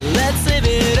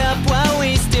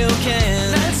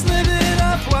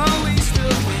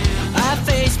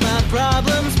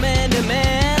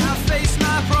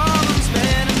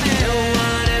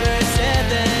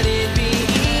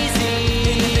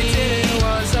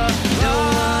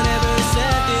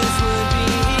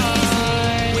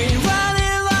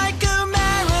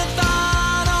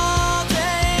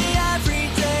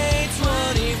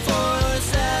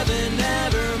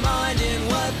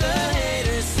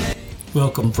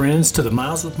Welcome, friends, to the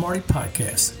Miles with Marty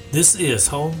podcast. This is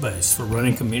home base for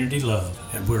running community love,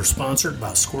 and we're sponsored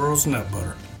by Squirrel's Nut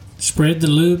Butter. Spread the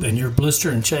lube and your blister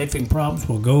and chafing problems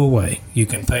will go away. You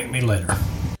can thank me later.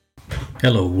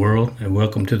 Hello, world, and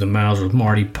welcome to the Miles with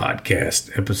Marty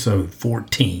podcast, episode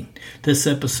 14. This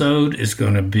episode is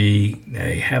going to be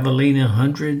a Javelina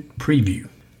 100 preview.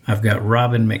 I've got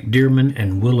Robin McDearmon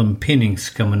and Willem Pennings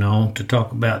coming on to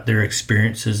talk about their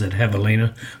experiences at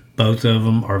Javelina. Both of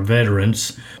them are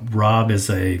veterans. Rob is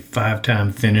a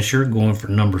 5-time finisher going for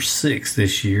number 6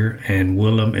 this year, and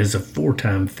Willem is a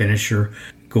 4-time finisher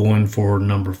going for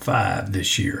number 5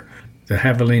 this year. The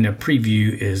Javelina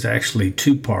preview is actually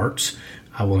 2 parts.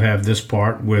 I will have this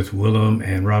part with Willem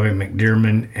and Robin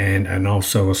McDearmon and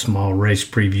also a small race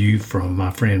preview from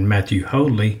my friend Matthew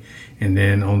Hoadley. And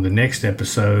then on the next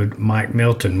episode, Mike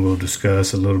Melton will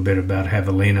discuss a little bit about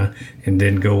Javelina and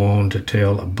then go on to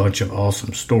tell a bunch of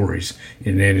awesome stories.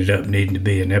 It ended up needing to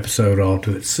be an episode all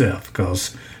to itself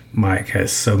because Mike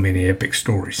has so many epic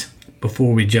stories.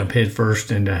 Before we jump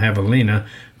headfirst into Javelina,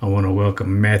 I want to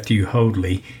welcome Matthew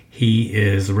Hoadley. He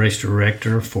is the race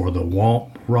director for the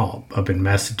Womp Romp up in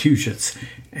Massachusetts,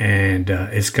 and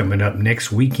it's coming up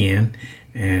next weekend.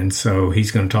 And so he's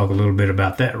going to talk a little bit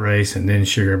about that race and then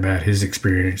share about his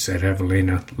experience at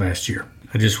Javelina last year.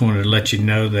 I just wanted to let you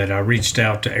know that I reached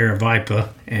out to Aravipa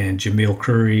and Jamil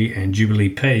Curry and Jubilee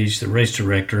Page, the race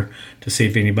director, to see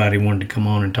if anybody wanted to come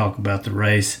on and talk about the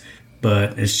race.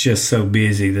 But it's just so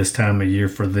busy this time of year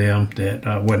for them that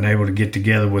I wasn't able to get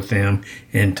together with them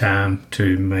in time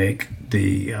to make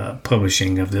the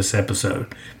publishing of this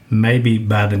episode. Maybe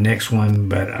by the next one,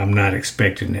 but I'm not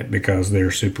expecting it because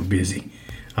they're super busy.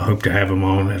 I hope to have them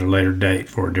on at a later date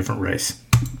for a different race.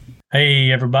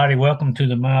 Hey, everybody. Welcome to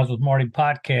the Miles with Marty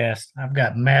podcast. I've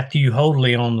got Matthew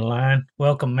Hoadley on the line.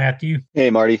 Welcome, Matthew. Hey,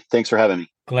 Marty. Thanks for having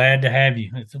me. Glad to have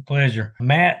you. It's a pleasure.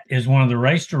 Matt is one of the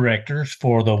race directors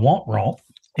for the Womp Romp.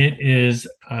 It is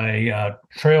a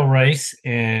trail race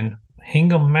in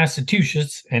Hingham,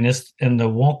 Massachusetts, and it's in the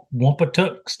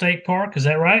Wampatuck State Park. Is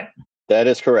that right? That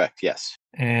is correct, yes.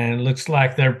 And it looks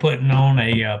like they're putting on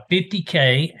a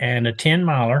 50K and a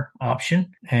 10-miler option,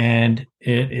 and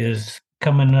it is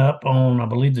coming up on, I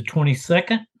believe, the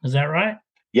 22nd. Is that right?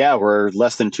 Yeah, we're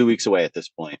less than 2 weeks away at this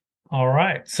point. All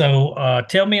right. So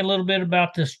tell me a little bit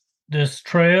about this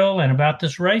trail and about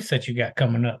this race that you got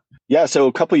coming up. Yeah, so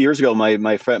a couple of years ago,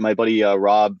 my buddy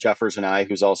Rob Jeffers and I,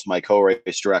 who's also my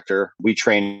co-race director, we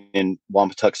train in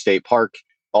Wampatuck State Park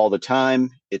all the time.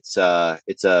 It's a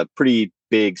pretty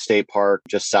big state park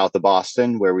just south of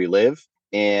Boston where we live.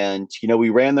 And, we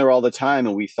ran there all the time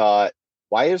and we thought,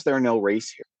 why is there no race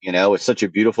here? It's such a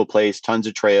beautiful place, tons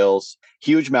of trails,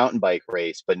 huge mountain bike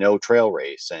race, but no trail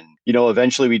race. And,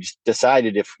 eventually we just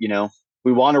decided if,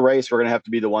 we want a race, we're going to have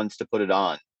to be the ones to put it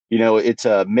on. It's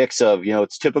a mix of,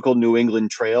 it's typical New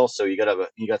England trail. So you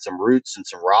got some roots and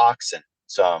some rocks and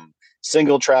some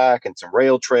single track and some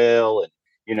rail trail. And,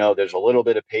 there's a little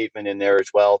bit of pavement in there as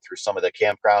well through some of the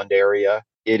campground area.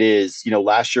 It is,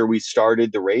 last year we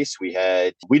started the race. We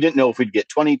didn't know if we'd get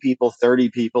 20 people, 30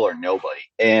 people, or nobody.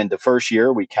 And the first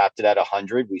year we capped it at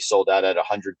 100. We sold out at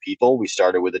 100 people. We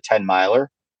started with a 10-miler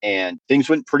and things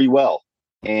went pretty well.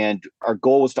 And our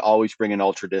goal was to always bring an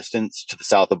ultra distance to the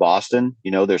south of Boston.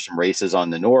 There's some races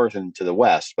on the north and to the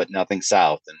west, but nothing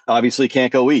south. And obviously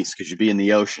can't go east because you'd be in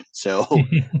the ocean. So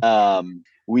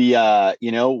we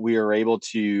were able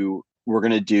to, we're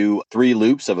going to do 3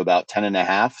 loops of about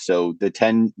 10.5. So the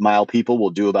 10-mile people will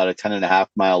do about a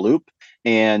 10.5-mile loop,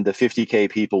 and the 50K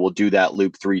people will do that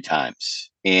loop 3 times.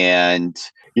 And,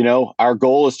 our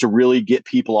goal is to really get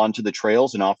people onto the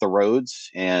trails and off the roads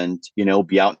and,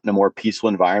 be out in a more peaceful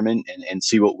environment and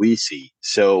see what we see.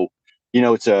 So,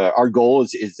 our goal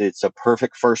is it's a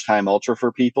perfect first-time ultra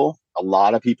for people. A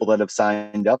lot of people that have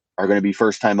signed up are going to be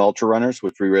first-time ultra runners,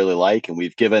 which we really like. And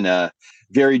we've given a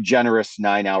very generous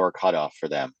 9-hour cutoff for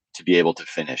them to be able to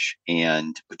finish.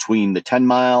 And between the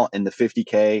 10-mile and the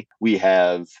 50K, we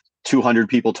have 200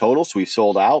 people total. So we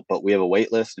sold out, but we have a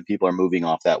wait list and people are moving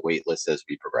off that wait list as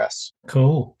we progress.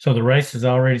 Cool. So the race is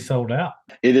already sold out.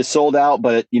 It is sold out,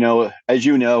 but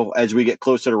as we get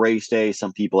closer to race day,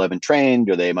 some people haven't trained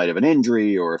or they might have an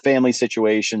injury or a family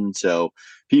situation. So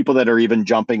people that are even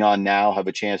jumping on now have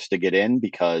a chance to get in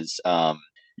because,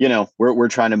 we're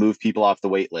trying to move people off the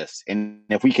wait list. And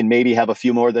if we can maybe have a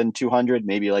few more than 200,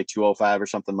 maybe like 205 or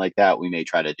something like that, we may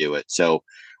try to do it. So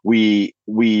we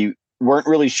weren't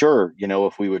really sure,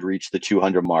 if we would reach the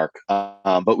 200 mark,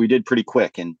 but we did pretty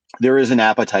quick. And there is an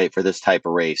appetite for this type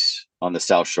of race on the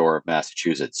South Shore of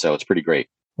Massachusetts. So it's pretty great.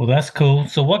 Well, that's cool.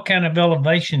 So what kind of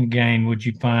elevation gain would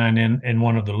you find in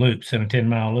one of the loops, in a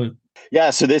 10-mile loop? Yeah,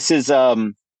 so this is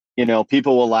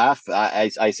people will laugh. I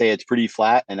say it's pretty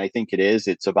flat, and I think it is.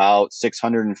 It's about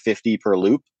 650 per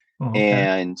loop. Oh, okay.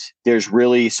 And there's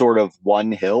really sort of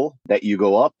one hill that you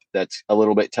go up that's a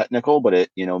little bit technical, but it,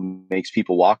 makes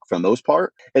people walk for the most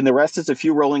part. And the rest is a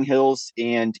few rolling hills,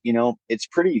 and, it's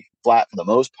pretty flat for the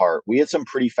most part. We had some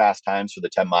pretty fast times for the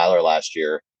 10 miler last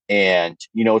year. And,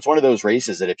 it's one of those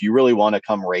races that if you really want to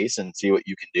come race and see what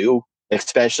you can do,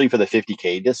 especially for the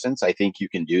 50K distance, I think you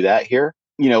can do that here.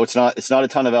 It's not a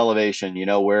ton of elevation,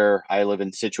 where I live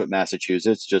in Scituate,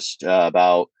 Massachusetts, just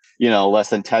about less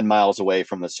than 10 miles away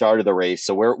from the start of the race.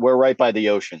 So we're right by the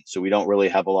ocean. So we don't really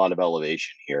have a lot of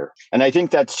elevation here. And I think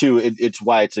that's too, it's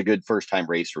why it's a good first time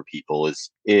race for people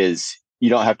is you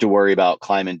don't have to worry about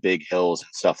climbing big hills and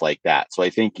stuff like that. So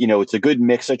I think, it's a good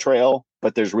mix of trail,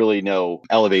 but there's really no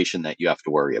elevation that you have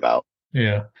to worry about.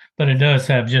 Yeah, but it does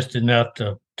have just enough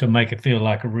to make it feel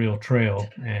like a real trail.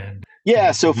 And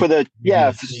Yeah, so for the give you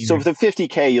the so for scenery. the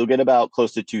 50K, you'll get about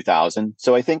close to 2,000.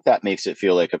 So I think that makes it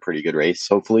feel like a pretty good race,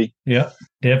 hopefully. Yeah,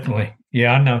 definitely.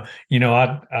 Yeah, I know.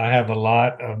 I have a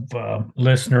lot of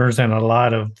listeners and a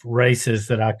lot of races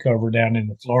that I cover down in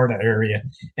the Florida area,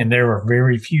 and there are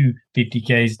very few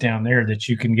 50Ks down there that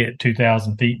you can get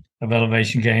 2,000 feet of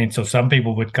elevation gain. So some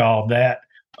people would call that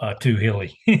too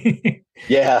hilly.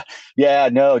 Yeah, yeah,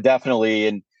 no, definitely.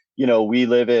 And we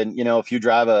live in, if you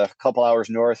drive a couple hours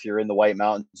north, you're in the White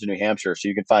Mountains in New Hampshire, so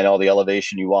you can find all the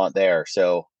elevation you want there.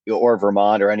 So, or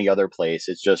Vermont or any other place.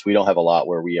 It's just we don't have a lot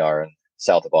where we are in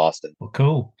south of Boston. Well,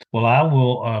 cool. Well, I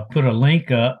will put a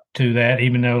link up to that,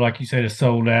 even though, like you said, it's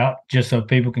sold out, just so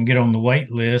people can get on the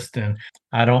wait list. And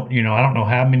I don't know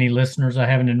how many listeners I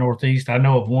have in the Northeast. I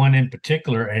know of one in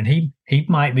particular, and he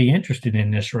might be interested in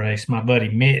this race. My buddy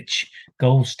Mitch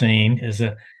Goldstein is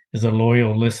a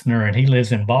loyal listener, and he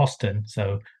lives in Boston,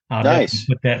 so I'll definitely Nice.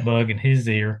 put that bug in his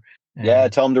ear. Yeah,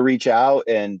 And tell them to reach out.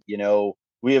 And,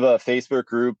 we have a Facebook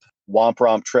group, Womp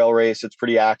Romp Trail Race. It's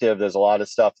pretty active. There's a lot of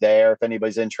stuff there. If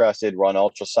anybody's interested, run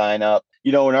ultra sign up.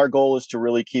 And our goal is to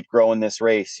really keep growing this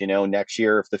race. Next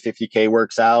year, if the 50K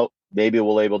works out, maybe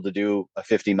we'll able to do a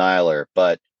 50 miler.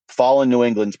 But fall in New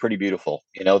England's pretty beautiful.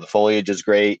 The foliage is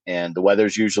great and the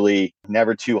weather's usually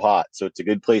never too hot. So it's a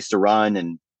good place to run.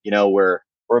 And,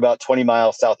 we're about 20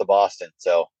 miles south of Boston.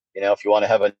 So, if you want to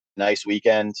have a nice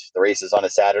weekend, the race is on a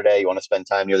Saturday, you want to spend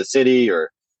time near the city or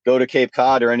go to Cape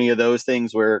Cod or any of those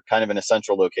things, we're kind of an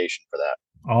essential location for that.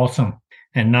 awesome.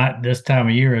 And not this time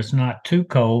of year, it's not too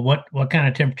cold. What kind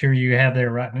of temperature you have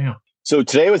there right now? So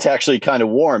today was actually kind of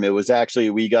warm. It was actually,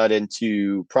 we got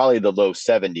into probably the low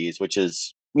 70s, which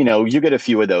is, you get a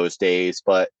few of those days,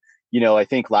 but I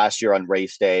think last year on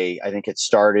race day, I think it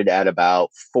started at about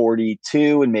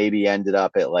 42 and maybe ended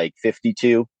up at like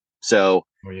 52. So,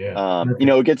 Oh yeah, perfect.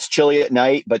 it gets chilly at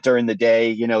night, but during the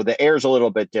day, the air's a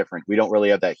little bit different. We don't really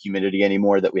have that humidity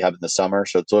anymore that we have in the summer.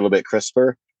 So it's a little bit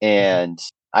crisper. And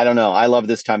I don't know. I love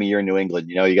this time of year in New England.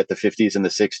 You get the 50s and the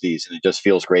 60s, and it just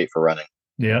feels great for running.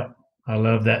 Yeah, I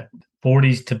love that.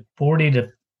 40s to 40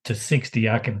 to 60.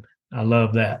 I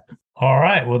love that. All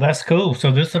right. Well, that's cool.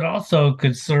 So this would also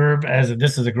could serve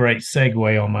this is a great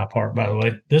segue on my part, by the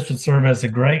way. This would serve as a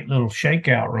great little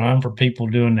shakeout run for people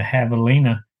doing the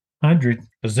Javelina 100,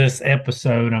 because this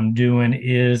episode I'm doing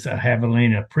is a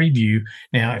Javelina preview.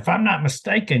 Now, if I'm not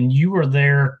mistaken, you were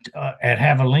there at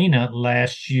Javelina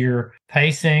last year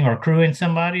pacing or crewing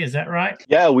somebody. Is that right?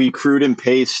 Yeah, we crewed and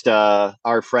paced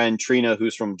our friend Trina,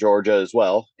 who's from Georgia as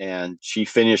well, and she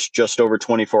finished just over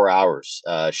 24 hours.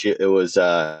 It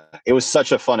was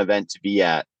such a fun event to be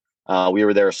at. We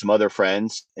were there with some other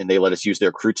friends, and they let us use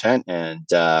their crew tent. And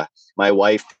my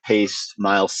wife paced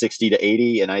miles 60 to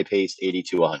 80, and I paced 80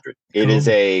 to 100. Cool.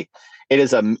 It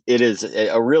is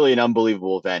a really an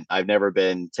unbelievable event. I've never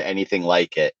been to anything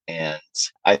like it. And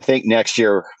I think next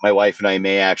year, my wife and I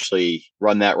may actually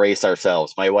run that race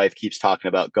ourselves. My wife keeps talking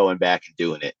about going back and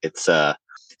doing it. It's the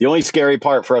only scary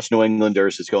part for us New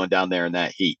Englanders is going down there in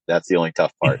that heat. That's the only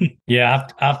tough part. Yeah,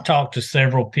 I've talked to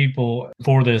several people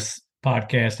for this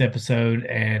podcast episode,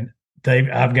 and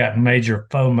I've got major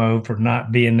FOMO for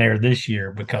not being there this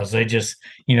year because they just,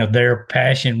 their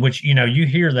passion, which, you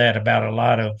hear that about a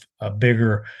lot of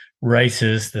bigger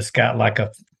races that's got like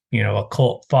a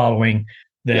cult following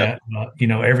Yep. that,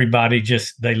 everybody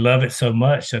just, they love it so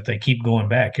much that they keep going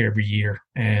back every year.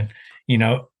 And,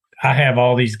 I have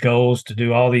all these goals to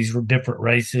do all these different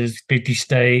races, 50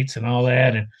 states and all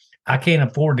that. And I can't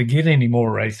afford to get any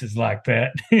more races like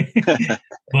that.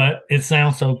 But it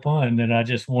sounds so fun that I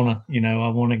just want to, I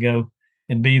want to go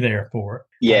and be there for it.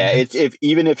 Yeah, it's if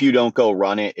even if you don't go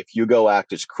run it, if you go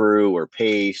act as crew or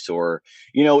pace, or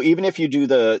even if you do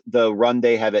the run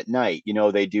they have at night,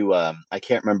 they do I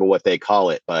can't remember what they call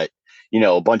it, but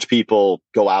a bunch of people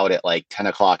go out at like 10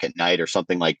 o'clock at night or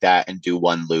something like that and do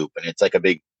one loop, and it's like a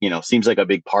big, seems like a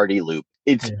big party loop.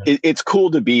 It's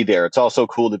cool to be there. It's also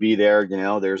cool to be there.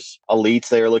 There's elites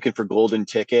there looking for golden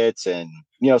tickets, and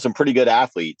some pretty good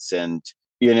athletes, and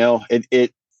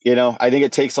I think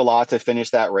it takes a lot to finish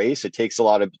that race. It takes a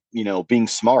lot of, being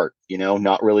smart,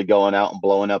 not really going out and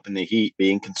blowing up in the heat,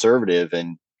 being conservative.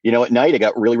 And, at night it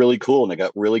got really, really cool and it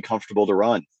got really comfortable to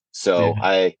run. So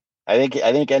yeah. I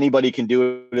think anybody can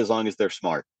do it as long as they're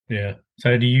smart. Yeah.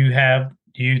 So do you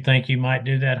think you might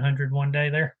do that 100 one day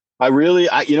there?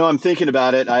 I'm thinking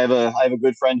about it. I have a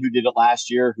good friend who did it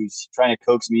last year, who's trying to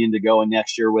coax me into going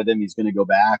next year with him. He's going to go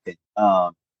back.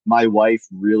 And, my wife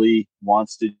really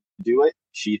wants to do it.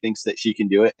 She thinks that she can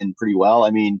do it, and pretty well.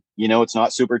 I mean, it's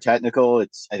not super technical.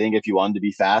 I think if you wanted to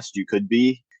be fast, you could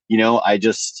be.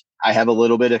 I have a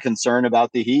little bit of concern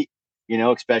about the heat,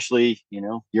 especially,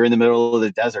 you're in the middle of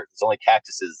the desert. There's only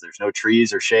cactuses. There's no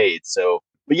trees or shade. So,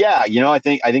 but yeah, I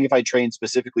think if I train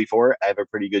specifically for it, I have a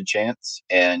pretty good chance.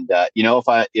 And, I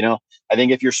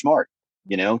think if you're smart,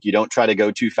 you don't try to go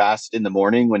too fast in the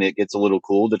morning when it gets a little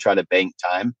cool to try to bank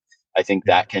time. I think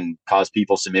that can cause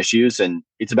people some issues, and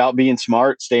it's about being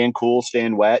smart, staying cool,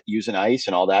 staying wet, using ice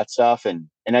and all that stuff. And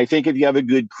I think if you have a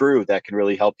good crew, that can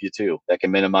really help you too. That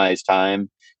can minimize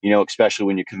time, especially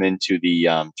when you come into the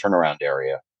turnaround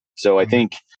area. So I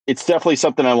think it's definitely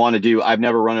something I want to do. I've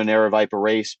never run an AeroViper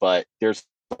race, but there's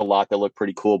a lot that look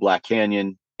pretty cool, Black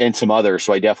Canyon and some others.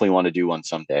 So I definitely want to do one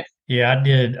someday. Yeah, I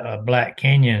did Black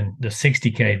Canyon, the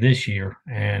 60K this year,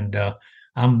 and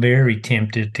I'm very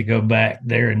tempted to go back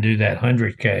there and do that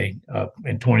 100K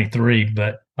in 23.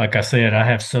 But like I said, I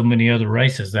have so many other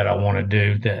races that I want to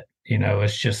do that,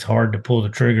 it's just hard to pull the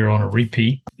trigger on a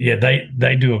repeat. Yeah,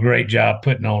 they do a great job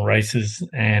putting on races,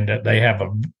 and they have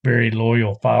a very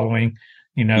loyal following,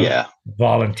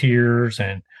 volunteers.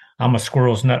 And I'm a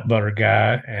Squirrel's Nut Butter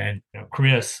guy. And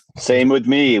Chris. Same with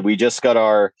me. We just got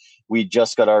our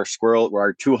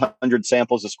our 200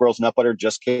 samples of Squirrel's Nut Butter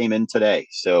just came in today.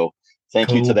 So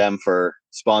thank you to them for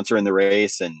sponsoring the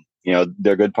race, and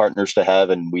they're good partners to have,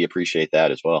 and we appreciate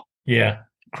that as well. Yeah,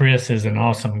 Chris is an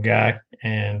awesome guy,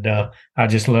 and I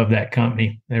just love that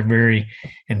company. They're very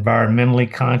environmentally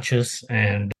conscious,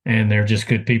 and they're just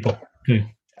good people too.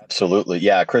 Absolutely,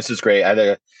 yeah. Chris is great.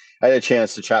 I had a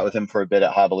chance to chat with him for a bit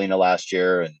at Javelina last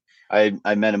year, and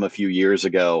I met him a few years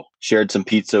ago. Shared some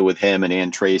pizza with him and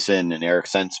Ann Trayson and Eric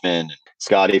Sensman, and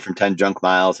Scotty from 10 Junk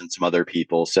Miles, and some other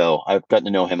people. So I've gotten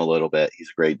to know him a little bit. He's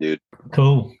a great dude.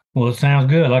 Cool. Well, it sounds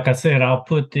good. Like I said, I'll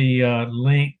put the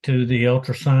link to the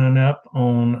ultra sign up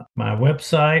on my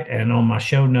website and on my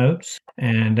show notes.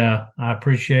 And I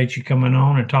appreciate you coming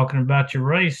on and talking about your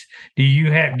race. Do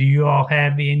you all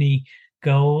have any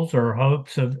goals or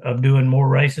hopes of doing more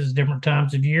races different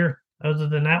times of year other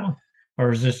than that one?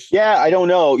 Or is this? Yeah, I don't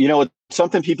know. It's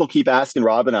something people keep asking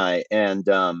Rob and I, and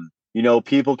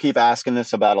people keep asking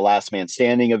us about a last man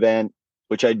standing event,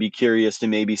 which I'd be curious to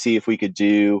maybe see if we could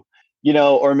do,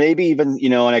 or maybe even,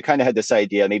 and I kind of had this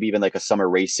idea, maybe even like a summer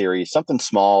race series, something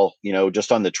small,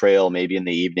 just on the trail, maybe in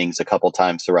the evenings, a couple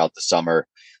times throughout the summer,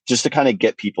 just to kind of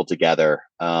get people together.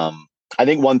 I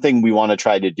think one thing we want to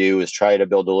try to do is try to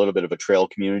build a little bit of a trail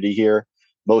community here.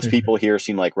 Most people here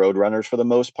seem like road runners for the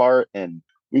most part. And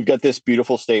we've got this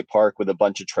beautiful state park with a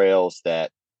bunch of trails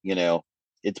that,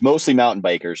 it's mostly mountain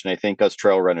bikers, and I think us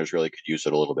trail runners really could use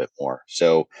it a little bit more.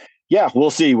 So yeah, we'll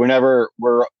see. We're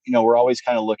always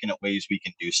kind of looking at ways we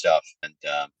can do stuff. And,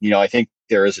 I think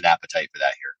there is an appetite for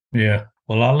that here. Yeah.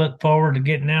 Well, I look forward to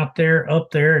getting up there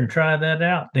and try that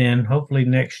out then. Hopefully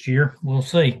next year. We'll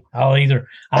see. I'll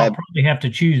probably have to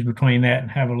choose between that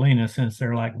and Javelina, since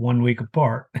they're like 1 week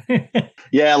apart.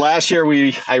 Yeah. Last year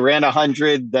I ran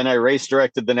 100, then I race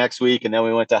directed the next week, and then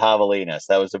we went to Javelina.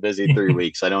 So that was a busy 3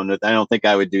 weeks. I don't think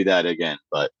I would do that again,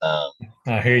 but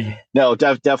I hear you. No,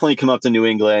 definitely come up to New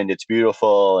England. It's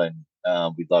beautiful, and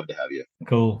we'd love to have you.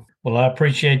 Cool. Well, I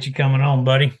appreciate you coming on,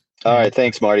 buddy. All right.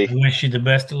 Thanks, Marty. I wish you the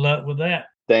best of luck with that.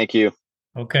 Thank you.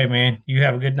 Okay, man. You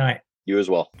have a good night. You as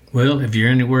well. Well, if you're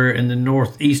anywhere in the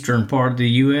northeastern part of the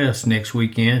U.S. next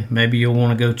weekend, maybe you'll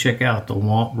want to go check out the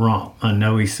Womp Romp. I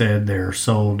know he said they're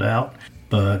sold out,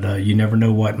 but you never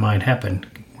know what might happen.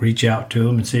 Reach out to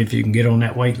them and see if you can get on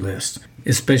that wait list.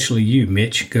 Especially you,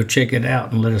 Mitch. Go check it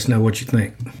out and let us know what you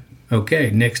think.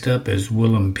 Okay, next up is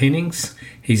Willem Pennings.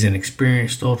 He's an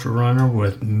experienced ultra runner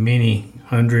with many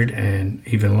 100 and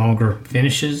even longer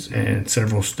finishes and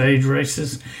several stage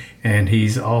races. And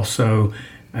he's also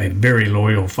a very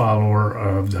loyal follower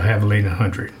of the Javelina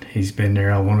 100. He's been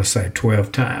there, I want to say,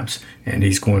 12 times, and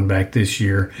he's going back this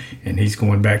year, and he's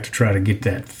going back to try to get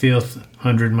that fifth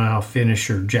 100-mile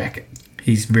finisher jacket.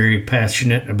 He's very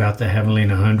passionate about the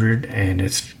Javelina 100, and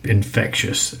it's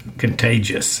infectious,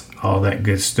 contagious, all that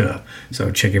good stuff.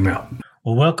 So check him out.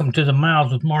 Well, welcome to the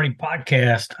Miles with Marty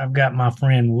podcast. I've got my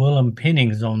friend Willem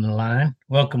Pennings on the line.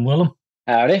 Welcome, Willem.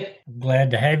 Howdy. I'm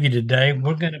glad to have you today.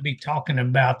 We're going to be talking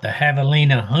about the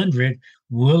Javelina 100.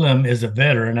 Willem is a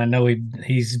veteran. I know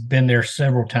he's been there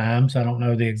several times. I don't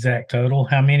know the exact total.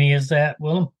 How many is that,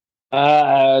 Willem?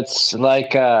 It's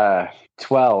like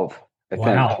 12, I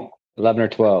think. 11 or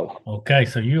 12. Okay,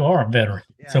 so you are a veteran.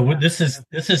 So this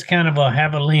is kind of a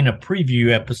Javelina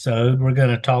preview episode. We're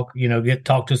going to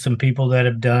talk to some people that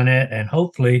have done it, and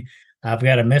hopefully I've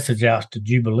got a message out to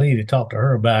Jubilee to talk to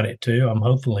her about it too.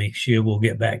 Hopefully she will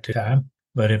get back to time.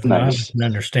 But if not, I can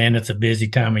understand it's a busy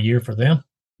time of year for them.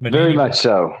 But Very much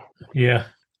so. Yeah.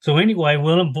 So anyway,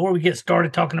 Willem, before we get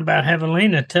started talking about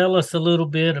Javelina, tell us a little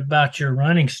bit about your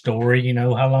running story.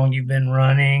 How long you've been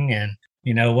running and,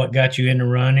 what got you into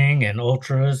running and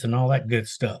ultras and all that good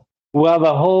stuff. Well,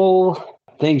 the whole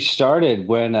thing started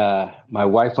when my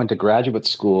wife went to graduate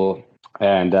school,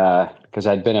 and because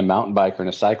I'd been a mountain biker and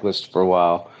a cyclist for a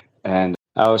while, and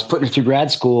I was putting her through grad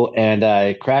school, and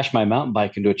I crashed my mountain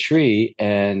bike into a tree,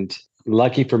 and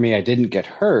lucky for me, I didn't get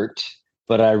hurt.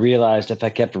 But I realized if I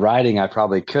kept riding, I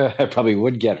probably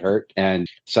would get hurt. And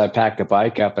so I packed the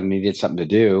bike up and needed something to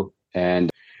do. And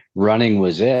running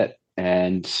was it.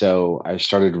 And so I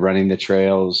started running the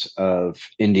trails of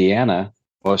Indiana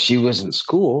while she was in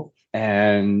school.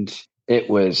 And it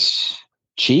was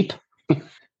cheap.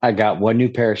 I got one new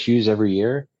pair of shoes every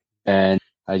year. And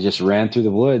I just ran through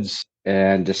the woods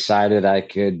and decided I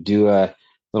could do a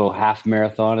little half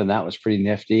marathon. And that was pretty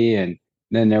nifty. And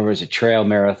then there was a trail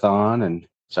marathon, and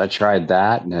so I tried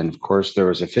that. And then, of course, there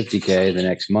was a 50K the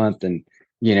next month. And,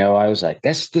 I was like,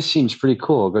 this seems pretty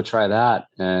cool. I'll go try that.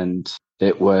 And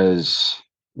it was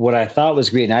what I thought was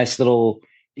going to be a nice little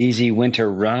easy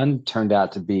winter run. Turned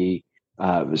out to be,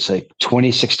 it was like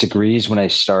 26 degrees when I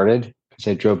started.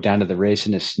 So I drove down to the race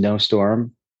in a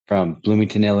snowstorm from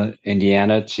Bloomington,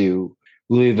 Indiana to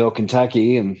Louisville,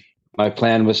 Kentucky. And my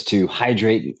plan was to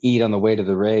hydrate and eat on the way to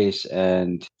the race.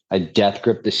 And I death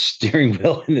gripped the steering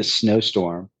wheel in the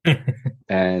snowstorm.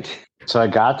 And so I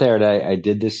got there and I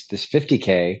did this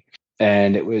 50K.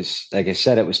 And it was, like I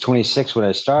said, it was 26 when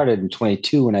I started and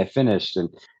 22 when I finished. And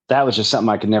that was just something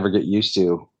I could never get used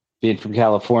to. Being from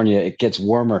California, it gets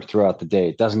warmer throughout the day.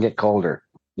 It doesn't get colder,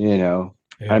 Yeah.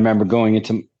 I remember going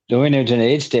into an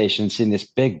aid station and seeing this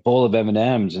big bowl of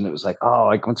M&Ms. And it was like, oh,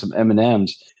 I want some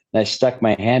M&Ms. And I stuck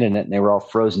my hand in it and they were all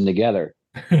frozen together.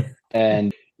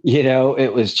 And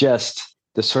it was just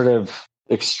the sort of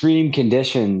extreme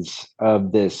conditions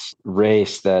of this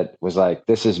race that was like,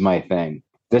 this is my thing.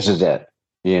 This is it.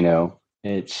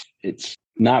 It's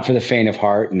not for the faint of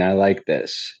heart. And I like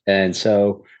this. And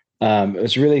so it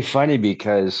was really funny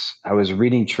because I was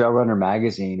reading Trail Runner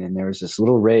magazine and there was this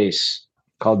little race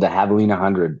called the Javelina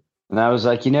 100. And I was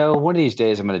like, one of these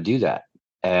days I'm going to do that.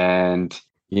 And,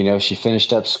 she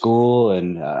finished up school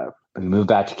and moved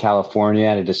back to California,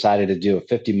 and I decided to do a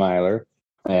 50-miler.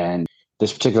 And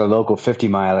this particular local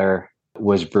 50-miler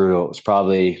was brutal. It was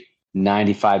probably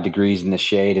 95 degrees in the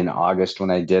shade in August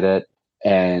when I did it.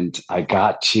 And I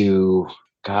got to,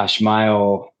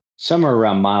 somewhere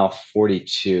around mile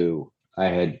 42. I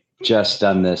had just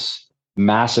done this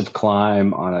massive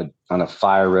climb on a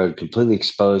fire road, completely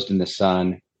exposed in the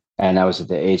sun. And I was at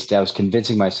the aid station. I was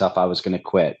convincing myself I was going to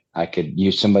quit. I could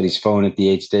use somebody's phone at the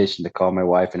aid station to call my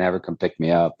wife and have her come pick me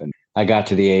up. And I got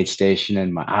to the aid station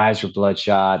and my eyes were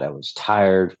bloodshot. I was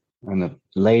tired. And the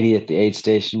lady at the aid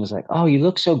station was like, oh, you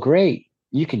look so great.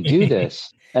 You can do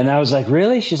this. And I was like,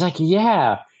 really? She's like,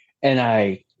 yeah. And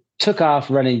I took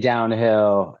off running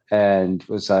downhill and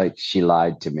was like, she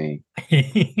lied to me.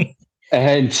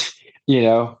 And,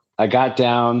 I got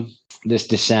down this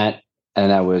descent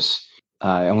and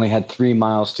I only had 3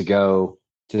 miles to go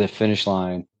to the finish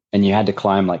line, and you had to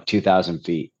climb like 2,000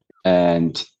 feet.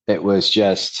 And it was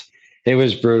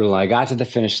brutal. I got to the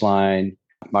finish line.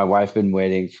 My wife had been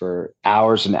waiting for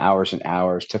hours and hours and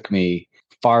hours. Took me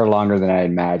far longer than I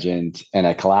imagined. And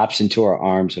I collapsed into her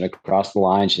arms and across the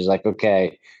line. She's like,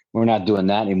 okay, we're not doing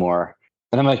that anymore.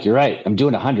 And I'm like, you're right. I'm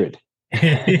doing 100.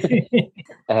 I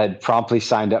had promptly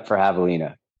signed up for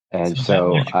Javelina. And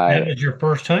so that was your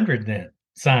first 100 then?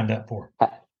 Signed up for?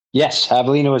 Yes,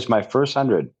 Javelina was my first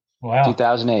 100. Wow.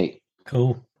 2008.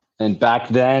 Cool. And back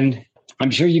then,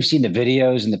 I'm sure you've seen the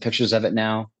videos and the pictures of it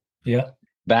now. Yeah.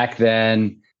 Back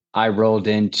then, I rolled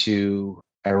into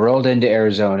I rolled into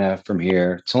Arizona from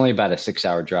here. It's only about a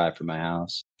 6-hour drive from my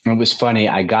house. And it was funny.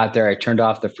 I got there, I turned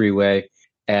off the freeway,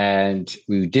 and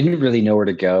we didn't really know where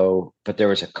to go, but there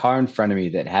was a car in front of me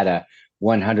that had a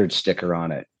 100 sticker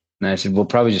on it. And I said, we'll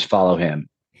probably just follow him.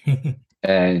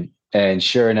 And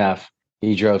sure enough,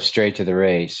 he drove straight to the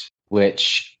race,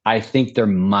 which I think there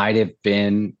might have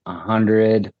been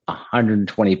 100,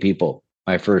 120 people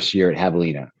my first year at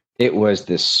Javelina. It was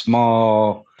this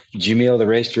small, Jamil, the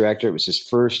race director, it was his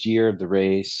first year of the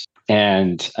race.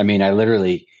 And I mean, I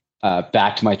literally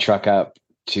backed my truck up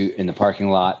in the parking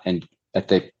lot and at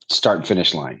the start and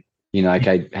finish line. Like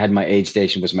I had my aid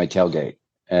station was my tailgate.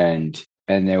 And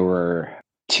there were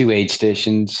 2 aid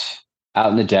stations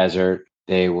out in the desert.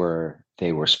 They were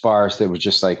sparse. There was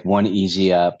just like one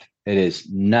easy up. It is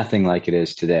nothing like it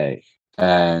is today.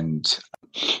 And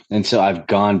so I've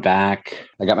gone back.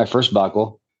 I got my first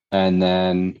buckle, and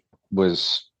then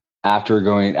after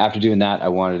doing that, I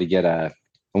wanted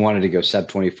to go sub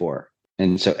 24.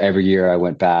 And so every year I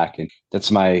went back, and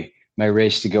that's my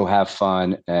race to go have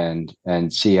fun and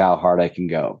see how hard I can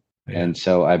go. Yeah. And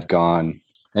so I've gone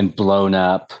and blown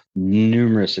up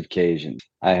numerous occasions.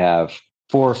 I have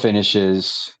 4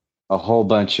 finishes, a whole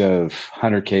bunch of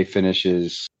 100K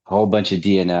finishes, a whole bunch of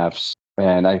DNFs.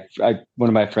 And one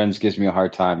of my friends gives me a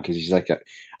hard time because he's like,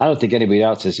 I don't think anybody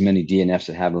else has as many DNFs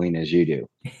at Javelina as you do.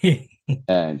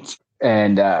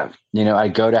 and I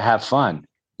go to have fun.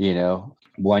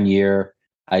 One year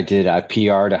I did a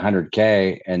PR'd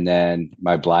 100K, and then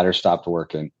my bladder stopped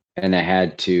working, and I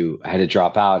had to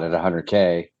drop out at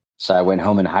 100K. So I went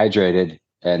home and hydrated,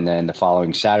 and then the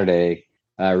following Saturday,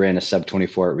 I ran a sub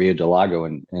 24 at Rio del Lago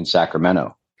in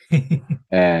Sacramento.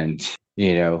 And,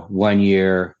 one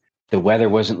year the weather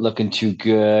wasn't looking too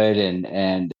good.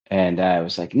 And I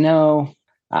was like, no,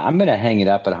 I'm going to hang it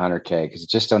up at 100K because I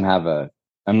just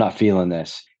I'm not feeling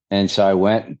this. And so I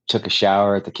went, took a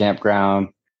shower at the campground,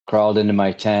 crawled into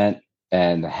my tent,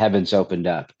 and the heavens opened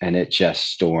up, and it just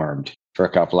stormed for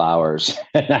a couple hours.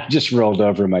 And I just rolled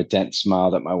over in my tent,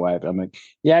 smiled at my wife. I'm like,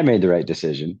 yeah, I made the right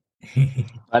decision.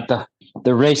 But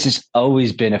the race has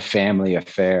always been a family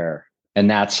affair. And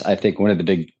that's, I think, one of the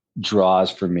big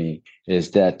draws for me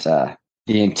is that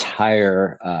the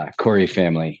entire Corey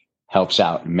family helps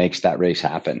out and makes that race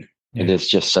happen. Yeah. It is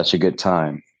just such a good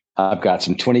time. I've got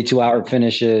some 22-hour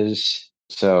finishes.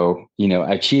 So,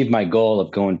 I achieved my goal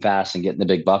of going fast and getting the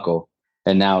big buckle.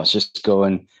 And now it's just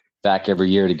going back every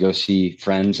year to go see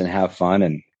friends and have fun.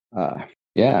 And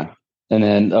yeah. And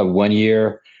then one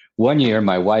year,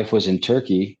 my wife was in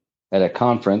Turkey at a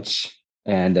conference,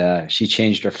 and she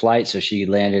changed her flight. So she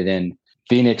landed in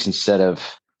Phoenix instead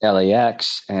of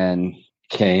LAX and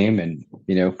came and,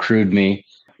 crewed me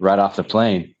right off the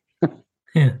plane.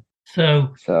 Yeah.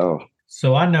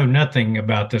 So I know nothing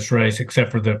about this race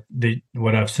except for the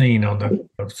what I've seen on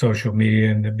the social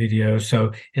media and the videos.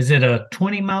 So is it a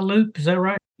 20-mile loop? Is that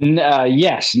right?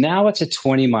 Yes. Now it's a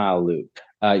 20-mile loop.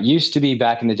 Used to be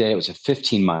back in the day, it was a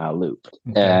 15-mile loop.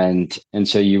 Okay. And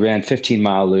so you ran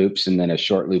 15-mile loops and then a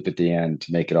short loop at the end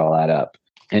to make it all add up.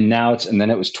 And then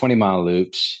it was 20-mile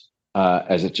loops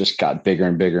as it just got bigger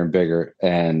and bigger and bigger.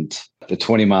 And the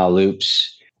 20-mile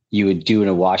loops you would do in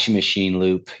a washing machine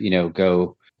loop,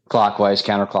 go clockwise,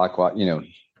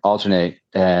 counterclockwise, alternate.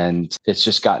 And it's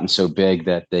just gotten so big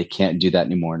that they can't do that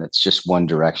anymore. And it's just one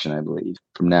direction, I believe,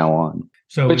 from now on.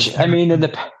 So,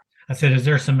 I said, is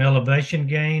there some elevation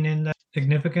gain in that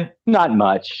significant? Not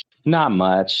much.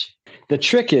 The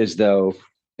trick is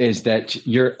that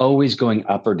you're always going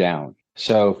up or down.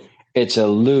 So it's a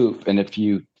loop. And if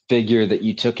you figure that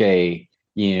you took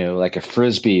like a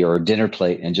Frisbee or a dinner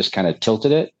plate and just kind of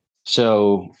tilted it.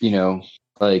 So,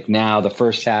 like now the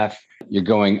first half you're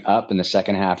going up and the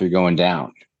second half you're going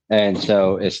down. And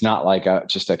so it's not like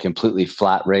just a completely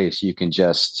flat race. You can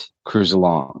just cruise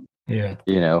along. Yeah.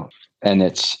 And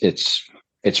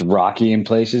it's rocky in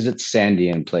places. It's sandy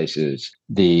in places.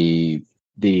 It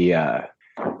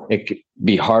could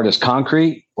be hard as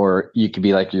concrete, or you could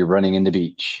be like you're running in the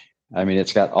beach. I mean,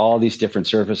 it's got all these different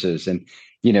surfaces. And,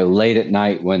 late at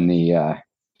night when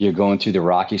you're going through the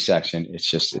rocky section,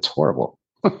 it's horrible.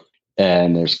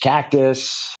 And there's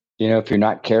cactus, if you're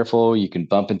not careful, you can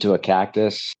bump into a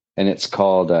cactus, and it's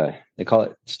called,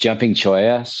 it's jumping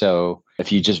cholla. So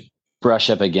if you just brush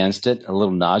up against it, a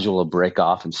little nodule will break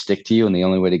off and stick to you. And the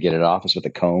only way to get it off is with a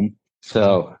comb.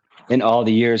 So in all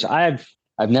the years, I've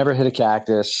never hit a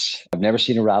cactus. I've never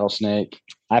seen a rattlesnake.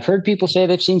 I've heard people say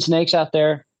they've seen snakes out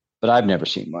there, but I've never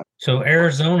seen one. So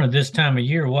Arizona this time of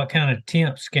year, what kind of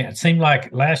temps it seemed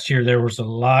like last year there was a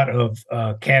lot of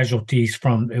casualties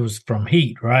from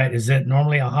heat, right? Is it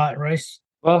normally a hot race?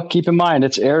 Well, keep in mind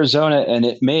it's Arizona, and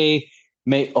it may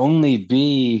may only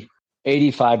be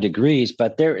 85 degrees,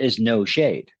 but there is no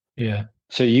shade. Yeah.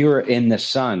 So you're in the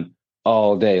sun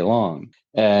all day long.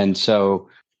 And so,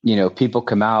 people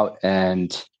come out and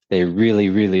they really,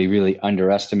 really, really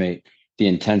underestimate the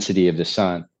intensity of the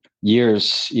sun.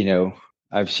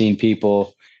 I've seen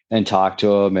people and talked to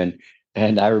them,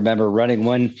 and I remember running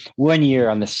one year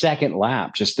on the second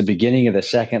lap, just the beginning of the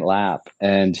second lap,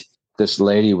 and this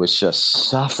lady was just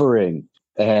suffering.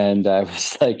 And I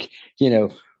was like,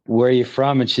 where are you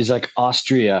from? And she's like,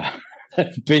 Austria.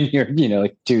 I've been here,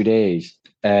 like 2 days.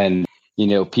 And,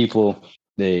 people,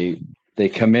 they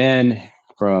come in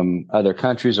from other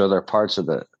countries or other parts of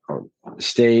the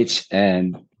states,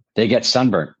 and they get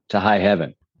sunburned to high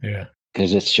heaven. Yeah.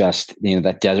 Because it's just,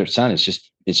 that desert sun is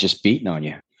just beating on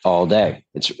you all day.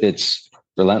 It's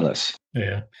relentless.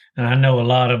 Yeah. And I know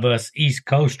a lot of us East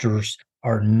Coasters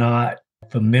are not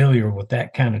familiar with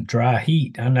that kind of dry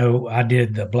heat. I know I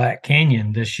did the Black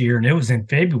Canyon this year, and it was in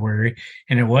February,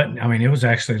 and it was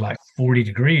actually like 40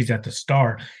 degrees at the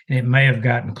start, and it may have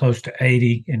gotten close to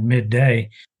 80 in midday,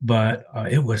 but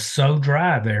it was so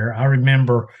dry there. I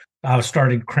remember I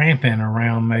started cramping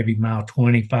around maybe mile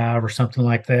 25 or something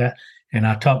like that. And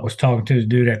I was talking to the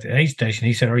dude at the aid station.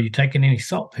 He said, "Are you taking any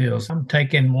salt pills?" "I'm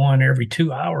taking one every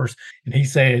 2 hours." And he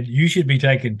said, "You should be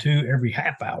taking two every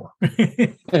half hour."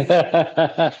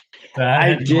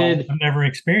 I've never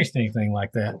experienced anything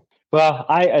like that. Well,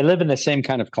 I live in the same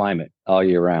kind of climate all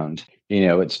year round.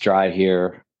 It's dry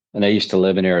here, and I used to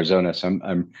live in Arizona, so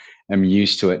I'm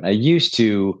used to it. And I used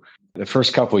to, the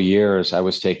first couple of years, I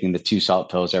was taking the 2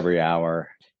 salt pills every hour,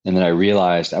 and then I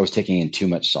realized I was taking in too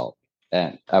much salt.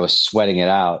 And I was sweating it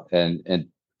out. And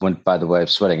when, by the way, of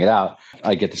sweating it out,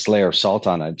 I get this layer of salt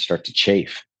on, I'd start to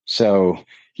chafe. So,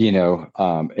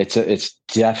 it's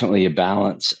definitely a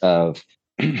balance of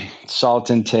salt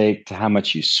intake to how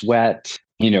much you sweat.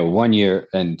 1 year,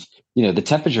 and, the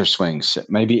temperature swings. It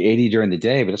may be 80 during the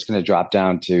day, but it's going to drop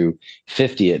down to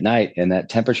 50 at night. And that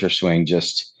temperature swing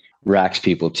just racks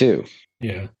people too.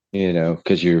 Yeah.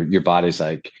 Because your body's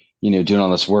like, doing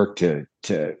all this work to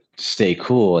stay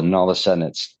cool, and all of a sudden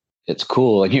it's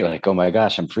cool, and you're like, oh my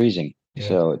gosh, I'm freezing. Yeah.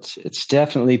 So it's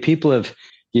definitely, people have,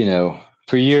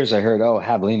 for years I heard, oh,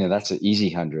 Javelina, that's an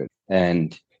easy 100,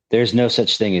 and there's no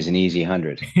such thing as an easy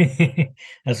 100.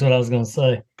 That's what I was going to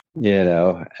say.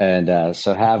 And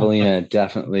so Javelina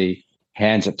definitely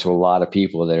hands it to a lot of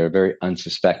people that are very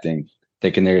unsuspecting,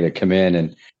 thinking they're going to come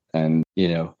in and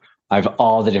I have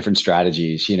all the different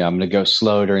strategies. I'm going to go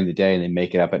slow during the day and then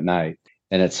make it up at night.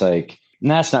 And it's like,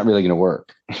 that's not really going to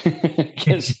work,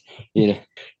 because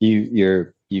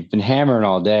you've been hammering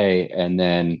all day, and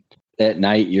then at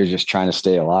night you're just trying to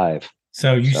stay alive.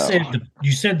 So you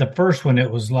said the first one,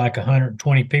 it was like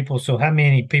 120 people. So how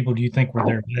many people do you think were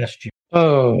there last year?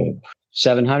 Oh,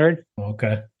 700.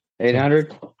 Okay.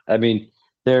 800. I mean,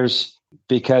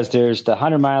 because there's the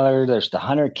 100-miler, there's the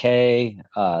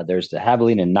 100K, there's the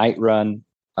Javelina night run,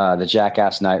 the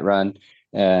Jackass night run.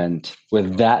 And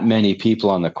with that many people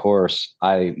on the course,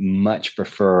 I much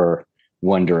prefer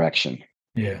one direction.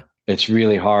 Yeah. It's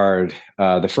really hard.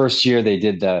 The first year they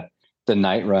did the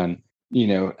night run,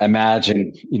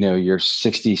 imagine, you're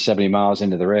 60, 70 miles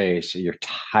into the race, you're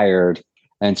tired,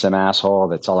 and some asshole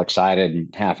that's all excited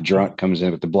and half drunk comes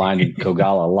in with the blinding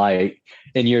Kogala light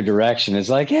in your direction. Is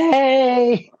like,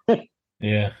 hey.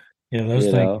 Yeah. Yeah. Those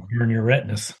things burn your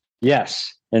retinas.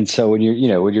 Yes. And so when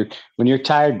you're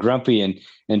tired, grumpy,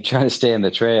 and trying to stay on the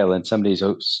trail, and somebody's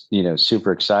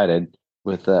super excited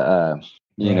with running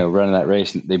that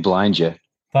race, and they blind you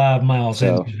 5 miles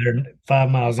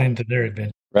into their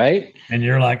adventure, right? And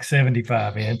you're like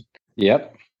 75 in.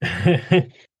 Yep.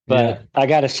 But I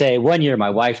got to say, 1 year my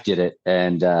wife did it,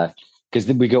 and because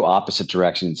we go opposite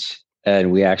directions,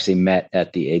 and we actually met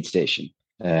at the aid station,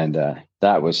 and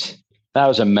that was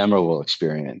a memorable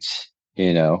experience.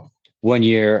 1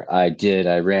 year I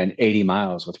ran 80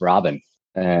 miles with Robin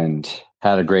and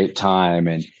had a great time.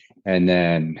 And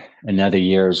then another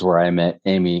years where I met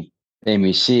Amy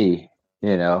C,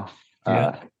 late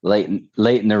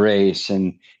in the race,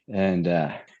 and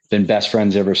been best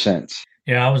friends ever since.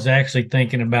 Yeah. I was actually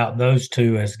thinking about those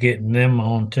two as getting them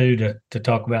on too, to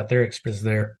talk about their experience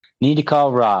there. Need to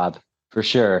call Rob for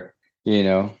sure.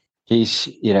 He's,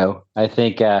 I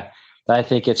think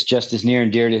it's just as near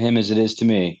and dear to him as it is to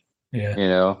me.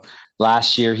 Yeah.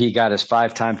 Last year he got his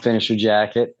 5-time finisher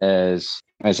jacket as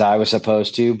I was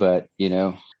supposed to, but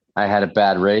I had a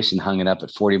bad race and hung it up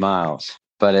at 40 miles.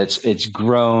 But it's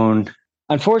grown.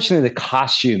 Unfortunately, the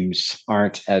costumes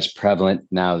aren't as prevalent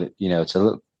now that it's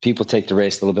people take the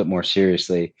race a little bit more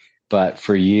seriously. But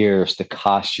for years, the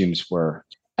costumes were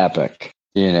epic.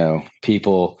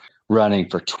 People running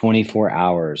for 24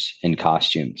 hours in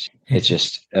costumes. It's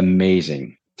just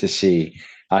amazing to see.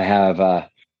 I have a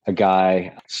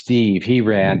guy, Steve, he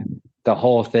ran the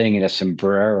whole thing in a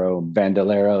sombrero,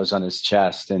 bandoleros on his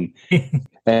chest and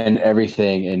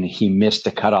everything. And he missed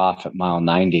the cutoff at mile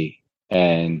 90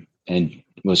 and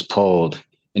was pulled.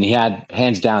 And he had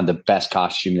hands down the best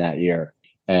costume that year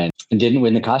and didn't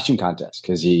win the costume contest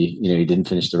because he didn't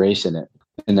finish the race in it.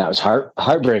 And that was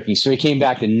heartbreaking. So he came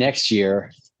back the next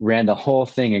year, ran the whole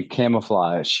thing in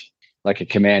camouflage, like a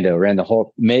commando, ran the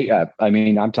whole makeup. I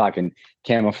mean, I'm talking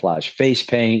camouflage, face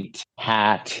paint,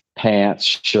 hat,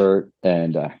 pants, shirt,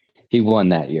 and he won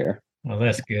that year. Well,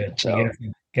 that's good. So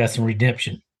got some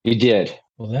redemption. He did.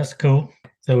 Well, that's cool.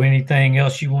 So anything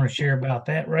else you want to share about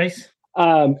that race?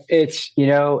 It's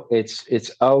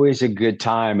always a good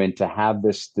time, and to have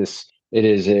this it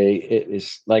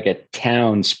is like a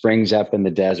town springs up in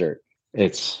the desert.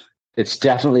 It's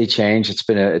definitely changed.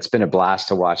 It's been a blast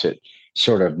to watch it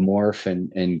sort of morph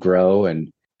and grow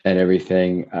and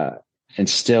everything, and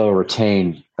still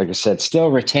retain, like I said,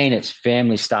 its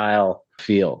family style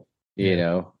feel.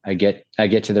 I get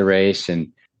to the race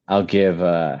and I'll give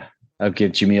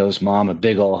Jamil's mom a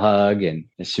big old hug, and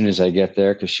as soon as I get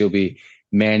there, because she'll be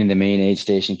manning the main aid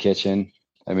station kitchen.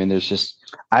 I mean,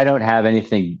 I don't have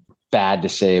anything bad to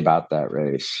say about that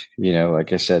race.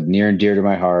 Like I said, near and dear to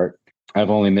my heart. I've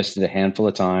only missed it a handful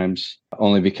of times,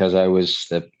 only because I was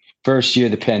the first year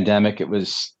of the pandemic.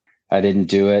 I didn't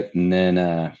do it. And then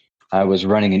I was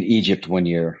running in Egypt one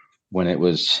year when it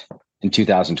was in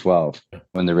 2012,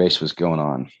 when the race was going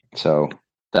on. So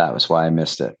that was why I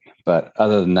missed it. But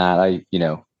other than that, I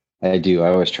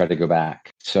always try to go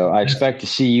back. So I expect to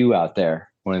see you out there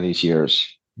one of these years.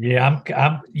 Yeah,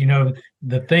 I'm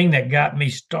the thing that got me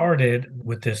started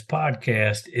with this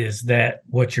podcast is that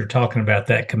what you're talking about,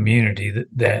 that community,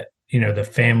 that the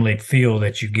family feel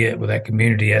that you get with that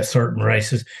community at certain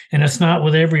races. And it's not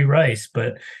with every race,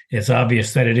 but it's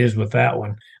obvious that it is with that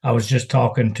one. I was just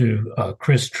talking to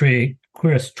Chris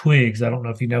Twiggs. I don't know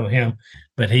if you know him,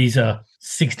 but he's a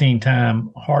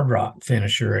 16-time Hard Rock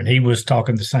finisher. And he was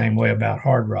talking the same way about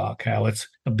Hard Rock, how it's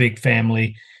a big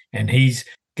family. And he's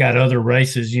got other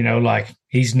races, like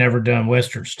he's never done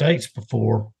Western States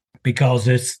before because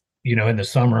it's, in the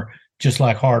summer, just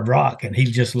like Hard Rock. And he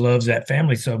just loves that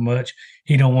family so much.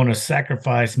 He don't want to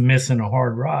sacrifice missing a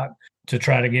Hard Rock to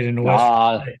try to get into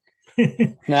Western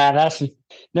States. Nah, that's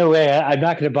no way. I'm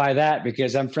not going to buy that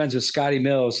because I'm friends with Scotty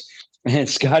Mills, and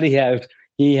Scotty has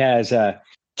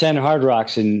 10 Hard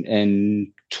Rocks and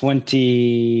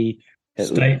 20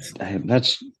 states.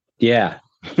 Yeah.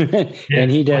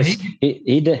 And he does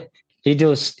he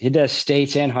does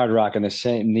states and Hard Rock in the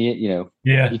same. You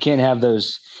can't have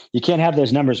those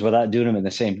numbers without doing them in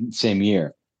the same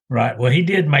year. Right. Well, he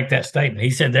did make that statement.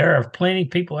 He said there are plenty of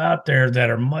people out there that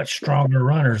are much stronger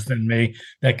runners than me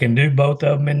that can do both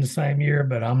of them in the same year,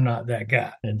 but I'm not that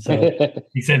guy. And so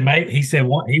he said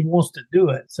he wants to do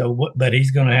it. But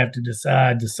he's going to have to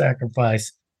decide to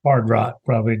sacrifice Hard Rock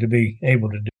probably to be able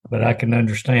to do it. But I can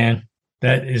understand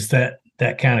that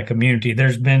kind of community.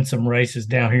 There's been some races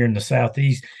down here in the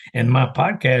Southeast, and my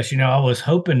podcast, I was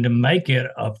hoping to make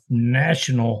it a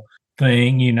national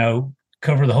thing,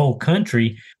 cover the whole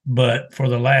country. But for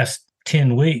the last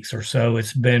 10 weeks or so,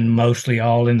 it's been mostly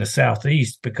all in the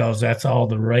Southeast because that's all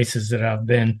the races that I've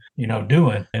been,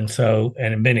 doing. And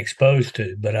have been exposed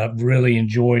to, but I've really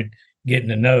enjoyed getting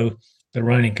to know the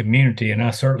running community. And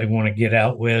I certainly want to get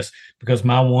out west because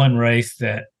my one race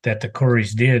that the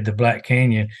Currys did, the Black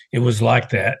Canyon, it was like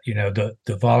that.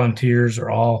 The volunteers are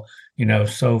all,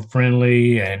 so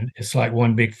friendly, and it's like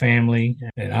one big family,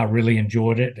 and I really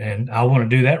enjoyed it. And I want to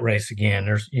do that race again.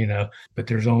 But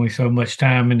there's only so much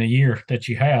time in the year that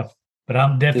you have. But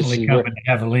I'm definitely coming to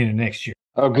Javelina next year.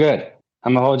 Oh, good.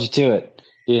 I'm gonna hold you to it.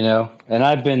 And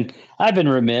I've been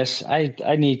remiss.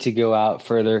 I need to go out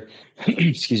further,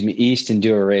 excuse me, east and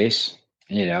do a race.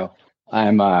 I'm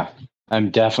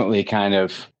definitely kind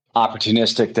of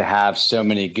opportunistic to have so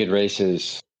many good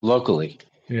races locally.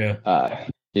 Yeah. But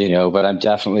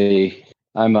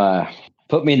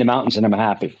put me in the mountains and I'm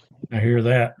happy. I hear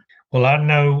that. Well, I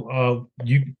know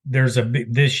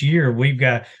this year we've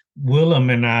got Willem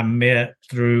and I met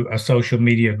through a social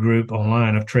media group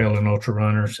online of trail and ultra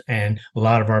runners, and a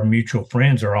lot of our mutual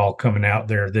friends are all coming out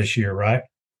there this year, right?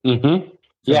 Mm-hmm.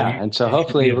 Yeah, and so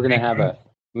hopefully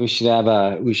we should have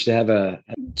a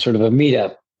sort of a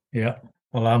meetup. Yeah.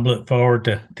 Well, I'm looking forward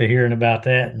to hearing about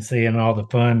that and seeing all the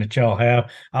fun that y'all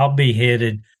have. I'll be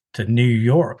headed to New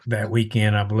York that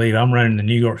weekend, I believe. I'm running the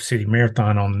New York City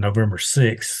Marathon on November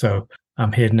 6th, so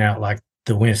I'm heading out like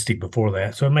the Wednesday before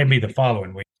that. So it may be the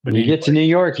following week. But when you get to New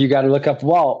York, you got to look up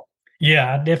Walt.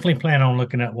 Yeah, I definitely plan on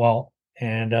looking at Walt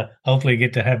and hopefully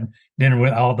get to have dinner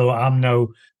with. Although I'm no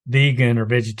vegan or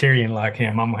vegetarian like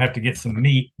him, I'm gonna have to get some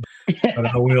meat, but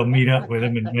I will meet up with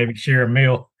him and maybe share a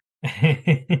meal.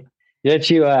 Get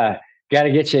you got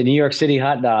to get you a New York City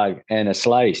hot dog and a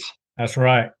slice. That's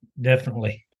right,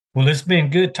 definitely. Well, it's been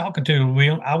good talking to you,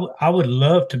 Will. I would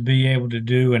love to be able to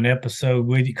do an episode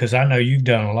with you because I know you've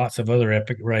done lots of other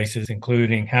epic races,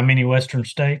 including how many Western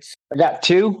states? I got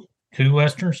two. Two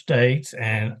Western states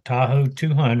and Tahoe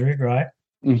 200, right?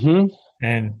 Mm-hmm.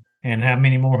 And how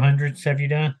many more hundreds have you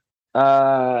done?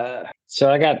 So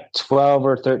I got 12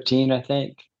 or 13, I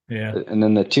think. Yeah. And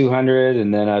then the 200,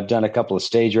 and then I've done a couple of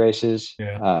stage races.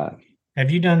 Yeah. Have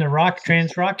you done the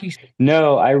Trans Rockies?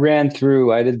 No, I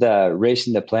did the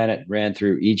Racing the Planet, ran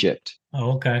through Egypt.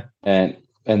 Oh, okay. And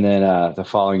then the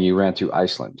following year ran through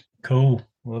Iceland. Cool.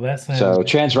 Well, that sounds so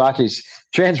Trans Rockies,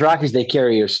 they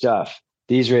carry your stuff.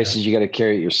 These races, you got to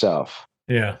carry it yourself.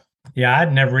 Yeah. Yeah,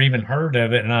 I'd never even heard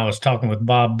of it. And I was talking with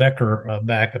Bob Becker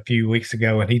back a few weeks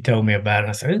ago, and he told me about it.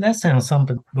 I said, that sounds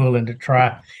something willing to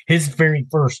try. His very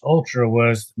first ultra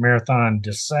was Marathon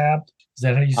des Sables. Is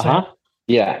that how you say it?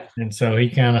 Yeah. And so he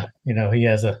kind of, he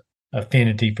has a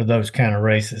affinity for those kind of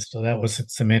races. So that was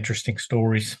some interesting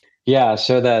stories. Yeah.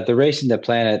 So the Racing the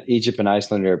Planet, Egypt and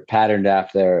Iceland are patterned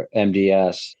after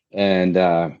MDS. And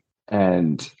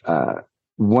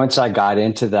once I got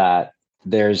into that,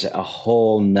 there's a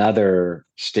whole nother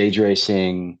stage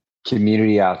racing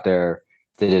community out there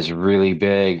that is really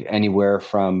big. Anywhere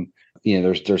from,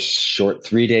 there's short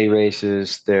 3-day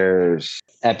races. There's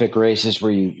epic races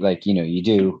where you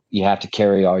have to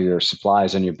carry all your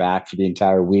supplies on your back for the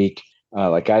entire week,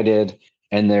 like I did.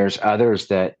 And there's others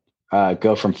that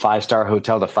go from 5-star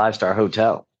hotel to 5-star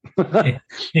hotel.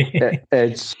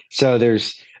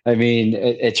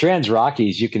 At Trans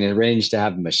Rockies, you can arrange to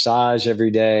have a massage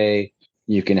every day.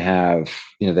 You can have,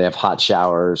 they have hot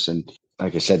showers. And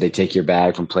like I said, they take your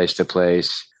bag from place to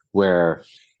place where,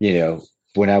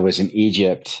 when I was in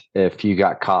Egypt, if you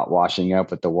got caught washing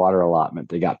up with the water allotment,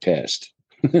 they got pissed.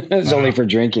 It's only for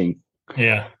drinking.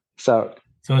 Yeah. So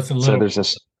it's a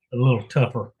little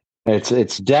tougher.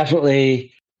 It's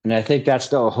definitely, and I think that's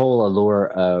the whole allure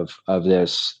of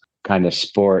this kind of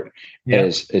sport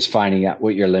is finding out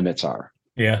what your limits are.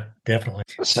 Yeah, definitely.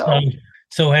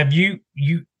 So have you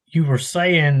were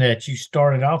saying that you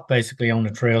started off basically on the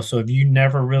trail. So have you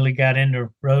never really got into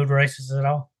road races at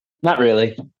all? Not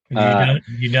really.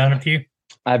 You done a few?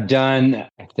 I've done,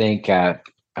 I think, a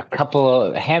handful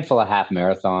of half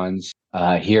marathons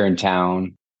here in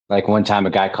town. Like one time a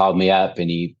guy called me up and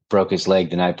he broke his leg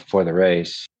the night before the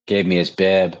race, gave me his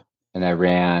bib, and I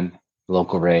ran a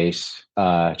local race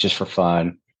just for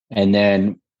fun. And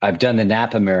then I've done the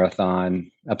Napa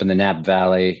Marathon up in the Napa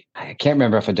Valley. I can't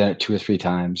remember if I've done it 2 or 3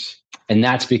 times. And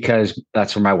that's because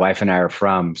that's where my wife and I are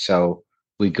from. So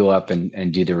we go up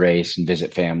and do the race and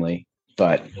visit family.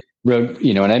 But,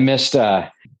 and I missed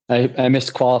I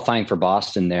missed qualifying for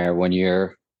Boston there 1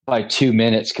 year by 2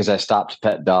 minutes because I stopped to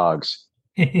pet dogs.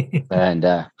 And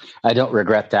I don't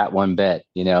regret that one bit,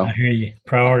 I hear you.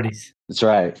 Priorities. That's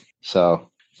right. So,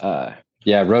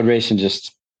 road racing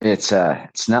it's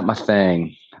not my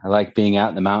thing. I like being out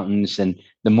in the mountains, and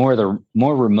the more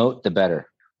remote, the better.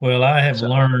 Well, I have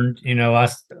learned,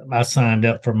 I signed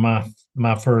up for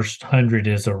my first 100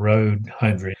 as a road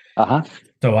 100.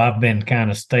 So I've been kind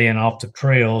of staying off the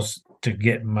trails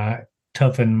to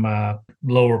toughen my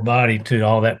lower body to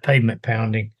all that pavement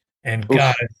pounding. And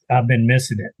God, I've been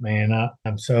missing it, man.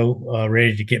 I'm so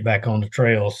ready to get back on the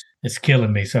trails. It's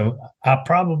killing me. So I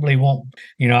probably won't,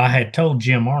 I had told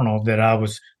Jim Arnold that I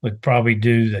would probably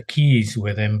do the Keys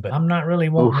with him, but I'm not really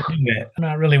wanting to do that. I'm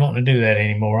not really wanting to do that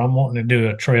anymore. I'm wanting to do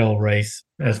a trail race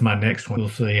as my next one. We'll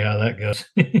see how that goes.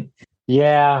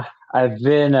 Yeah,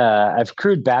 I've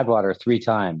crewed Badwater 3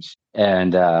 times,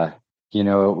 and it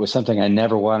was something I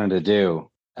never wanted to do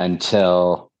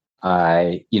until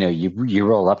you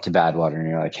roll up to Badwater and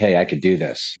you're like, hey, I could do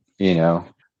this,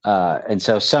 and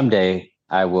so someday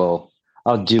I'll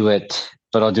do it,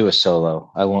 but I'll do a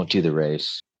solo. I won't do the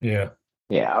race. Yeah.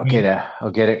 I'll get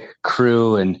a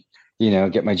crew and,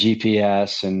 get my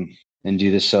GPS and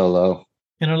do the solo.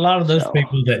 And a lot of those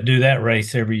people that do that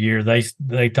race every year,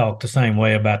 they talk the same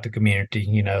way about the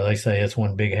community. They say it's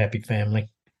one big happy family.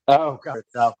 Oh, God,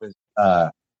 itself is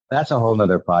that's a whole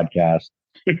nother podcast.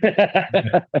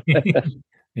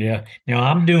 Yeah. Now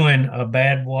I'm doing a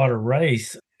Badwater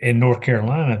race in North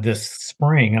Carolina this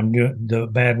spring. I'm doing the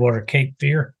Badwater Cape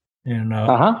Fear, and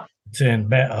it's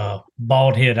in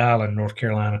Bald Head Island, North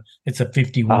Carolina. It's a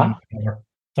 51 hour.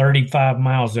 35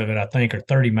 miles of it, I think, or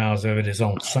 30 miles of it is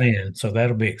on sand. So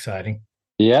that'll be exciting.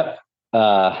 Yep.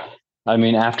 I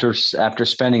mean, after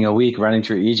spending a week running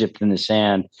through Egypt in the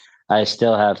sand, I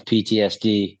still have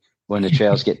PTSD when the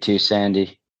trails get too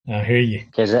sandy. I hear you.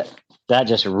 Because that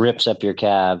just rips up your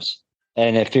calves.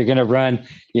 And if you're going to run,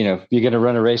 you're going to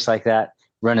run a race like that,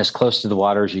 run as close to the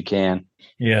water as you can.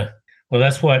 Yeah. Well,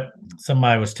 that's what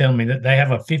somebody was telling me, that they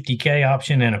have a 50K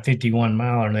option and a 51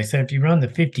 miler. And they said if you run the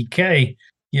 50K,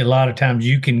 a lot of times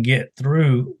you can get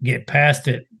past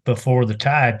it before the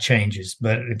tide changes.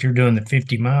 But if you're doing the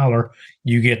 50 miler,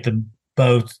 you get the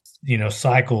both,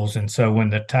 cycles. And so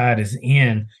when the tide is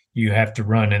in, you have to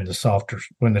run in the softer.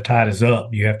 When the tide is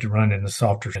up, you have to run in the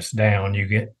softer. It's down, you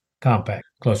get compact,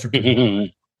 closer to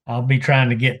the I'll be trying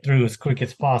to get through as quick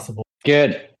as possible.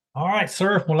 Good. All right,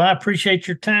 sir. Well, I appreciate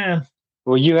your time.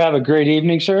 Well, you have a great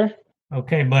evening, sir.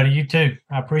 Okay, buddy. You too.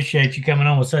 I appreciate you coming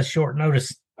on with such short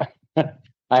notice.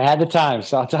 I had the time,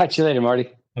 so I'll talk to you later, Marty.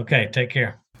 Okay, take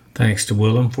care. Thanks to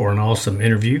Willem for an awesome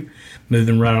interview.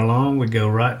 Moving right along, we go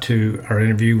right to our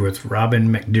interview with Robin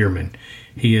McDearmon.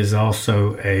 He is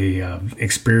also a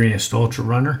experienced ultra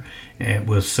runner and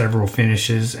with several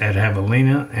finishes at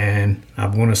Javelina, and I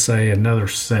want to say another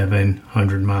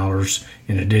 700 milers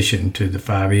in addition to the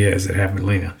 5 he has at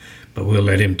Javelina. But we'll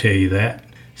let him tell you that.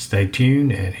 Stay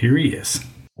tuned, and here he is.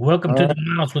 Welcome to the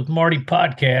Miles with Marty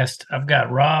podcast. I've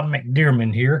got Rob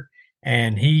McDearmon here,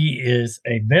 and he is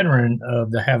a veteran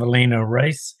of the Javelina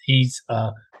race. He's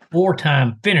a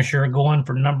 4-time finisher, going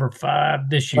for number 5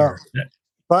 this year.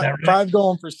 Right? 5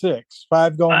 going for 6.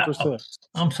 5 going for 6.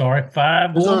 I'm sorry,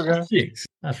 5 going for 6.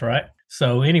 That's right.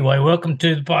 So anyway, welcome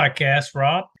to the podcast,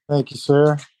 Rob. Thank you,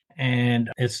 sir.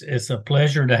 And it's a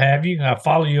pleasure to have you. I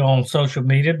follow you on social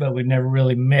media, but we never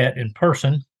really met in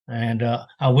person. And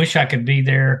I wish I could be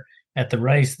there at the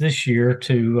race this year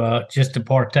to just to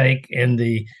partake in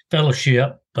the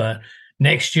fellowship, but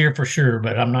next year for sure.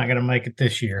 But I'm not going to make it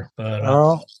this year. But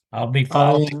I'll be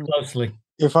following closely.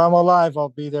 If I'm alive, I'll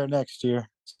be there next year.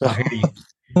 So. I hear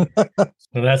you.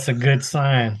 Well, that's a good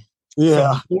sign.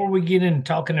 Yeah. So before we get into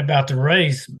talking about the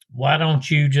race, why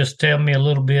don't you just tell me a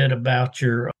little bit about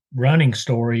your running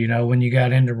story, when you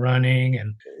got into running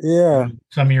and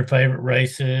some of your favorite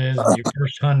races and your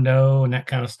first hundo and that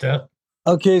kind of stuff.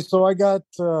 Okay, so I got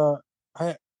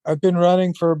I've been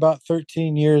running for about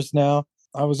 13 years now.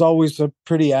 I was always a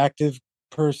pretty active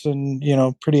person,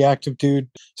 pretty active dude.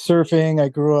 Surfing, I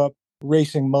grew up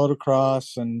racing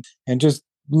motocross and just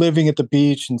living at the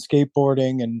beach and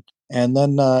skateboarding, and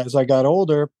then as I got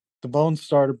older, the bones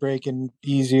started breaking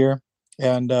easier,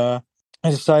 and I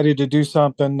decided to do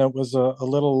something that was a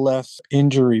little less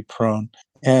injury prone.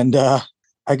 And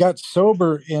I got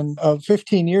sober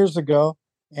 15 years ago,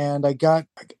 and I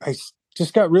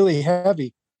just got really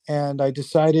heavy. And I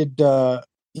decided, about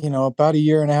a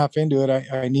year and a half into it,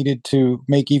 I needed to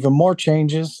make even more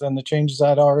changes than the changes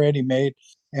I'd already made.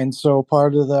 And so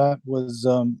part of that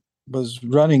was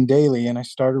running daily. And I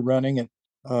started running at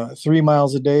 3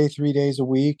 miles a day, 3 days a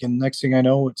week. And next thing I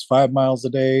know, it's 5 miles a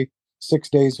day, 6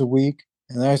 days a week.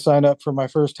 And then I signed up for my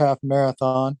first half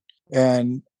marathon,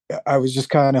 and I was just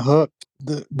kind of hooked.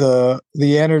 The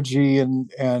energy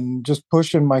and just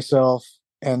pushing myself,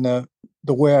 and the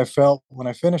way I felt when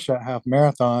I finished that half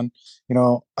marathon,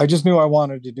 I just knew I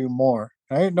wanted to do more.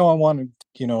 I didn't know I wanted,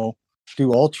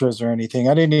 do ultras or anything.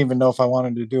 I didn't even know if I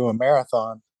wanted to do a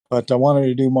marathon, but I wanted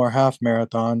to do more half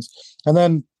marathons. And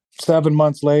then 7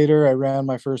 months later, I ran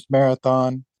my first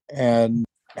marathon, and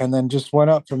then just went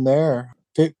up from there.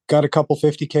 Got a couple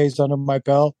 50Ks under my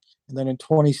belt. And then in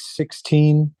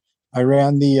 2016, I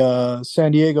ran the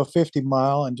San Diego 50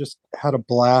 mile and just had a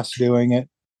blast doing it.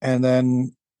 And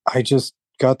then I just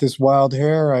got this wild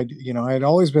hair. I'd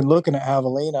always been looking at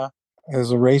Javelina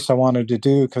as a race I wanted to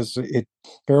do, because it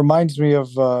reminds me of,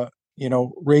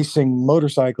 racing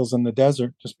motorcycles in the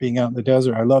desert, just being out in the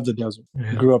desert. I love the desert.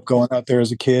 Yeah. I grew up going out there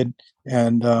as a kid.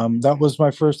 And that was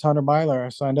my first 100 miler I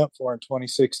signed up for in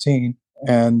 2016.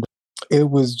 And it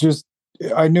was just,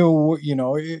 I knew,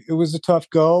 it was a tough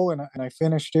go, and I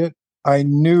finished it. I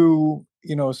knew,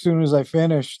 as soon as I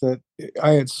finished, that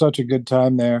I had such a good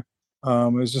time there.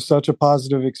 It was just such a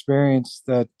positive experience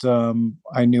that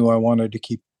I knew I wanted to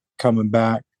keep coming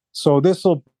back. So this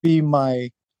is my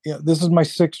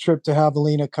 6th trip to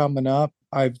Javelina coming up.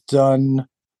 I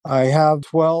have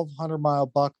 12 100-mile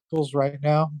buckles right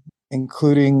now,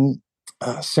 including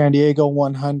San Diego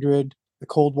 100, the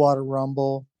Coldwater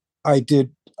Rumble.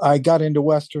 I got into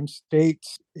Western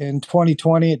States in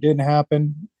 2020. It didn't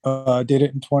happen. Did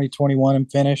it in 2021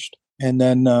 and finished. And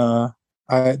then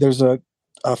there's a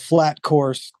flat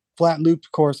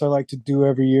looped course I like to do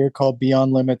every year called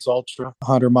Beyond Limits Ultra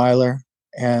 100 miler.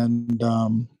 And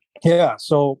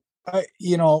so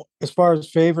as far as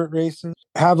favorite races,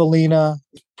 Javelina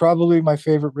is probably my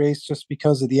favorite race just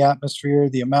because of the atmosphere,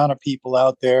 the amount of people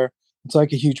out there. It's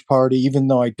like a huge party, even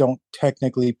though I don't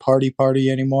technically party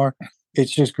anymore.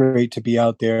 It's just great to be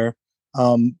out there.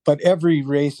 But every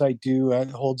race I do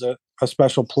holds a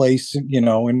special place,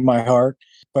 in my heart.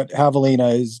 But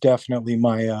Javelina is definitely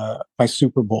my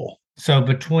Super Bowl. So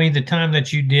between the time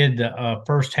that you did the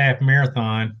first half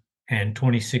marathon and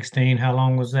 2016, how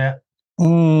long was that?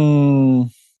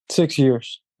 6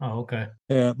 years. Oh, okay.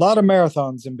 Yeah, a lot of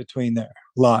marathons in between there.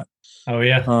 A lot. Oh,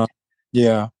 yeah.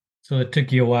 Yeah. So it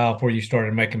took you a while before you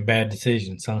started making bad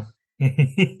decisions, huh?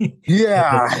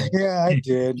 Yeah, I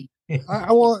did.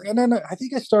 And then I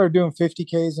think I started doing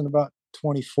 50Ks in about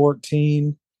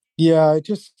 2014. Yeah,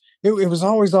 it was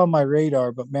always on my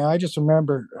radar, but man, I just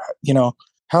remember,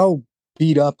 how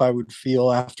beat up I would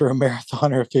feel after a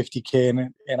marathon or a 50K,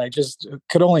 and I just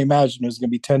could only imagine it was going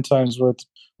to be 10 times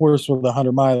worse with a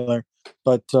 100 miler.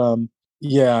 But then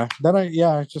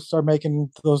I just started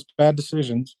making those bad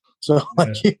decisions. So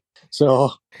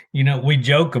we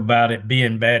joke about it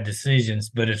being bad decisions,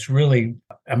 but it's really,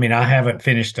 I haven't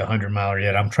finished a 100 miler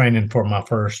yet. I'm training for my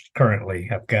first currently.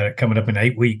 I've got it coming up in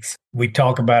 8 weeks. We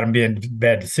talk about them being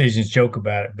bad decisions, joke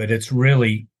about it, but it's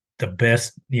really the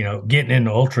best. Getting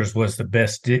into ultras was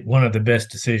one of the best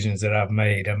decisions that I've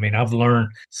made. I've learned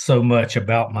so much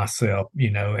about myself,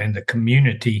 and the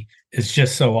community is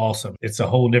just so awesome. It's a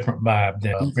whole different vibe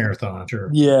than a marathon. Sure.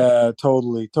 Yeah,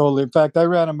 totally. In fact, I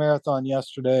ran a marathon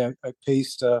yesterday. I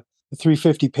paced a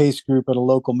 350 pace group at a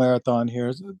local marathon here.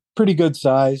 It's a pretty good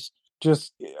size.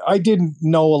 I didn't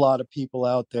know a lot of people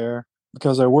out there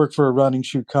because I work for a running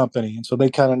shoe company. And so they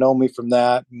kind of know me from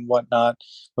that and whatnot.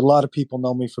 But a lot of people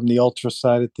know me from the ultra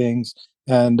side of things.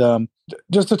 And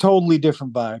just a totally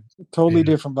different vibe.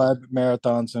 Different vibe at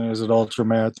marathons than it is at ultra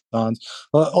marathons.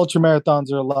 Ultra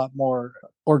marathons are a lot more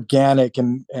organic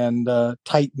and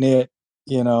tight knit.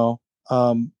 I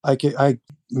have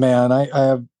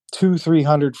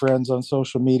 200-300 friends on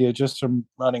social media just from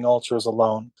running ultras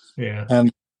alone. Yeah.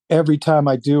 And every time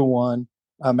I do one,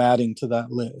 I'm adding to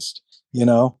that list.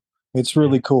 It's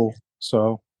really cool.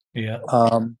 So yeah.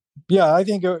 I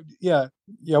think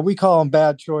we call them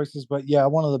bad choices, but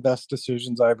one of the best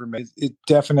decisions I ever made. It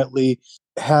definitely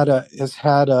has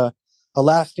had a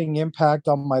lasting impact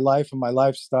on my life and my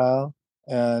lifestyle,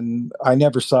 and I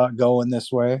never saw it going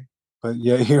this way, but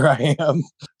here I am.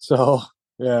 So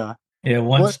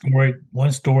one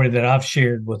story that I've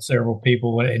shared with several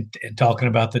people and talking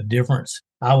about the difference.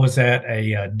 I was at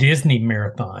a Disney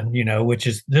marathon,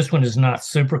 this one is not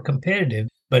super competitive,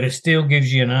 but it still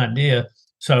gives you an idea.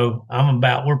 So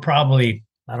we're probably,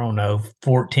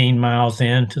 14 miles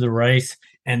into the race.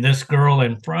 And this girl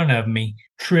in front of me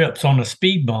trips on a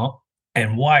speed bump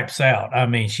and wipes out.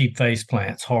 She face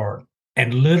plants hard.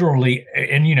 And literally,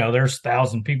 and there's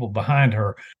 1,000 people behind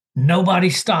her. Nobody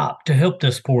stopped to help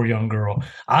this poor young girl.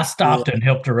 I stopped and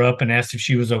helped her up and asked if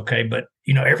she was okay. But,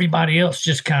 everybody else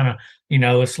just kind of,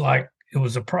 it's like it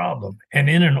was a problem. And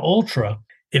in an ultra,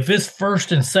 if it's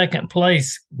first and second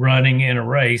place running in a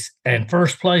race and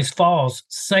first place falls,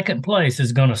 second place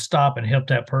is going to stop and help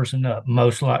that person up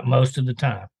most of the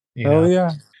time. Oh,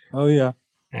 yeah.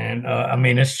 And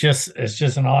it's just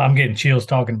I'm getting chills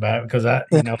talking about it because I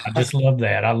just love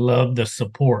that. I love the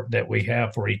support that we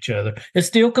have for each other. It's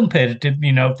still competitive,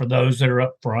 for those that are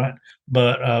up front,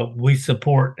 but we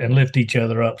support and lift each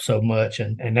other up so much,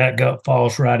 and that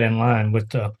falls right in line with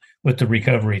the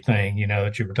recovery thing,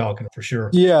 that you were talking for sure.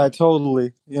 Yeah,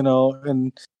 totally.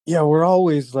 And we're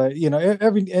always like,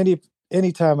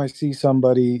 anytime I see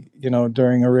somebody,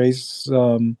 during a race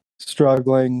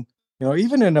struggling.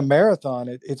 Even in a marathon,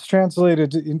 it's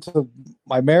translated into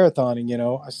my marathoning.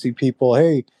 I see people,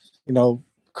 hey,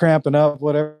 cramping up,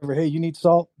 whatever. Hey, you need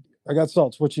salt? I got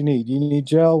salts. What you need? You need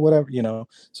gel? Whatever,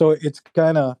 So it's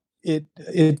kind of,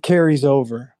 it carries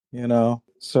over,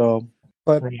 So,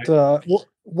 but right.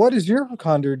 What is your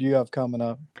 100 you have coming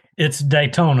up? It's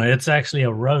Daytona. It's actually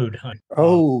a road hunt.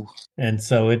 Oh. And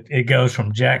so it goes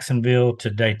from Jacksonville to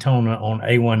Daytona on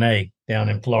A1A down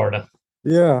in Florida.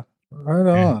 Yeah, right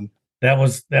on. And that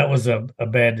was a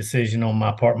bad decision on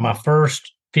my part. My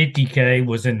first 50K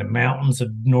was in the mountains of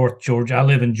North Georgia. I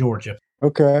live in Georgia.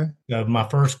 Okay. So my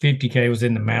first 50K was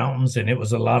in the mountains, and it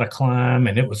was a lot of climb,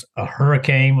 and it was a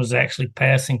hurricane was actually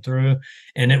passing through,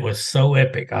 and it was so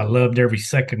epic. I loved every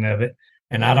second of it,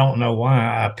 and I don't know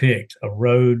why I picked a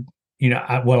road.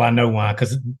 I know why,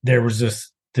 because there was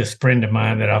this friend of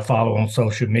mine that I follow on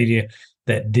social media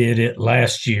that did it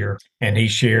last year, and he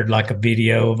shared like a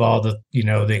video of all the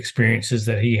the experiences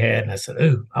that he had, and I said,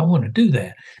 "Ooh, I want to do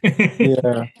that."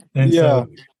 Yeah. And so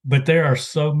but there are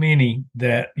so many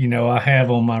that, I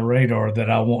have on my radar that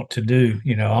I want to do.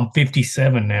 I'm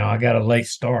 57 now. I got a late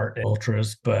start at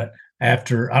ultras, but I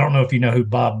don't know if you know who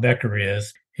Bob Becker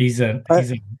is. He's a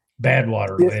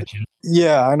Badwater Yeah, legend.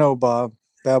 yeah, I know Bob,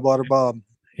 Badwater Bob.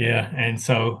 Yeah, and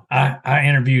so I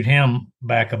interviewed him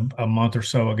back a month or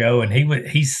so ago, and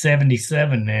he's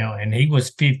 77 now, and he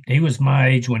was my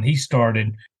age when he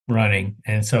started running,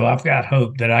 and so I've got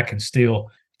hope that I can still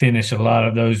finish a lot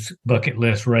of those bucket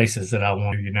list races that I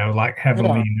want, like Yeah,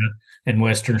 Javelina and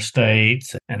Western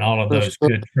States and all of for those sure.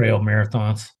 good trail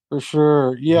marathons. For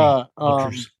sure. Yeah, Yeah.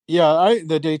 ultras. Yeah,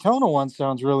 the Daytona one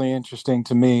sounds really interesting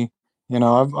to me.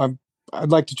 I'd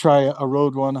like to try a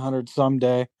Road 100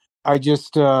 someday.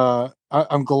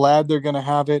 I'm glad they're going to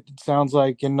have it. It sounds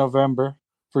like in November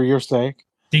for your sake.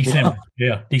 December,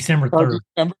 yeah, December Oh, 3rd.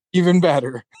 December, even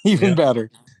better, even Yeah,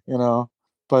 better, you know.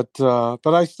 But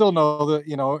I still know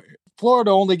that,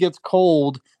 Florida only gets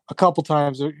cold a couple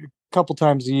times a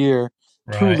year,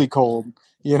 right, truly cold,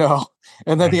 you know.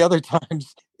 And then the right, other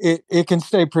times it can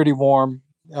stay pretty warm,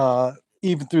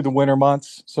 even through the winter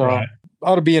months. So right.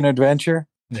 ought to be an adventure.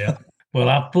 Yeah. Well,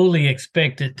 I fully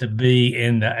expect it to be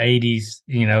in the 80s,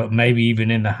 maybe even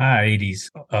in the high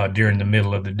 80s during the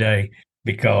middle of the day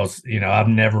because, I've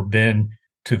never been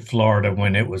to Florida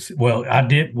when it was, when I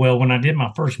did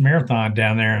my first marathon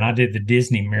down there and I did the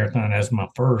Disney marathon as my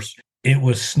first, it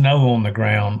was snow on the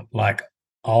ground like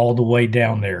all the way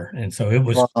down there. And so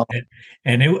Wow.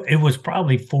 it was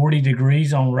probably 40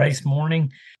 degrees on race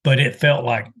morning, but it felt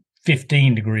like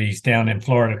 15 degrees down in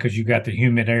Florida because you got the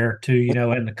humid air too,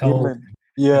 and the cold. Humid. I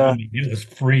Yeah. mean, it was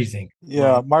freezing.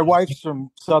 Yeah. But My wife's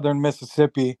from southern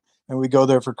Mississippi, and we go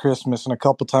there for Christmas. And a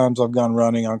couple times I've gone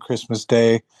running on Christmas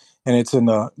Day, and it's in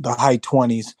the high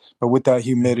 20s. But with that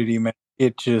humidity, man,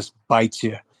 it just bites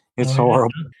you. It's oh yeah,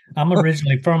 horrible. I'm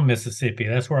originally from Mississippi.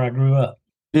 That's where I grew up.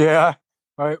 Yeah.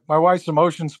 My wife's from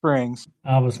Ocean Springs.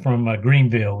 I was from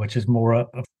Greenville, which is more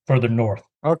up further north.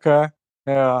 Okay.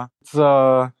 Yeah. It's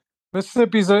a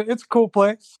cool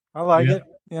place. I like Yeah,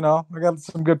 it. I got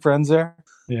some good friends there.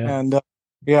 yeah. And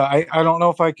yeah, I don't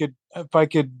know if I could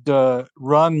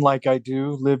run like I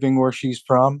do living where she's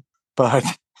from, but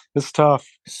it's tough.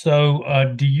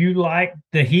 So, do you like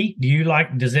the heat?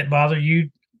 Does it bother you?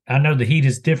 I know the heat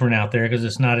is different out there because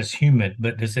it's not as humid,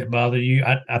 but does it bother you?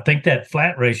 I think that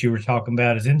flat race you were talking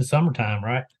about is in the summertime,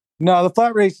 right? No, the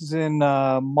flat race is in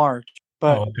March,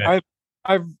 but Oh, okay.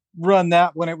 I've run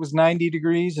that when it was 90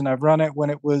 degrees, and I've run it when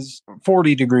it was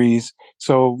 40 degrees.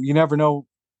 So you never know.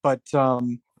 But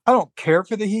I don't care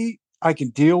for the heat. I can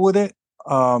deal with it.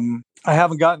 I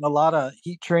haven't gotten a lot of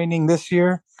heat training this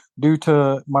year due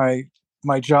to my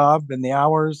job and the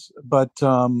hours, but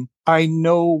I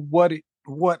know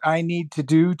what I need to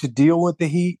do to deal with the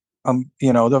heat.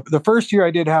 The first year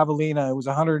I did Javelina, it was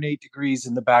 108 degrees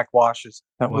in the backwashes.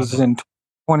 That was Wow. in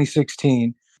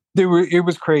 2016. It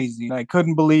was crazy. I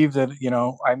couldn't believe that,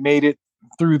 I made it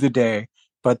through the day.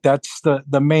 But that's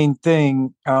the main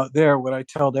thing out there. What I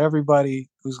tell to everybody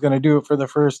who's going to do it for the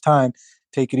first time: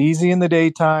 take it easy in the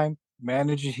daytime,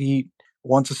 manage the heat.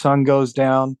 Once the sun goes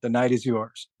down, the night is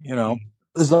yours.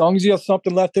 As long as you have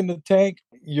something left in the tank,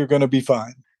 you're going to be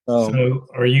fine. So,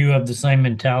 are you of the same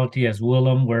mentality as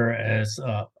Willem, whereas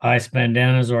ice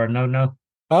bandanas are a no-no?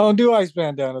 I don't do ice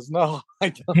bandanas. No, I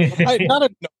don't. Not a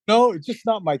no. It's just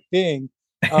not my thing.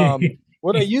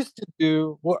 What I used to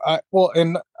do,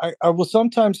 and I will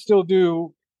sometimes still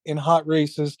do in hot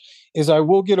races, is I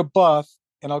will get a buff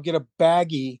and I'll get a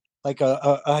baggie, like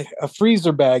a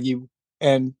freezer baggie,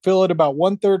 and fill it about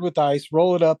 1/3 with ice,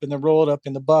 roll it up, and then roll it up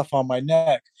in the buff on my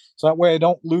neck. So that way I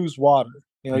don't lose water.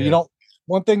 You Yeah, don't.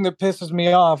 One thing that pisses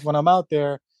me off when I'm out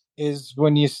there is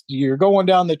when you're going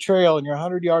down the trail and you're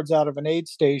 100 yards out of an aid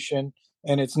station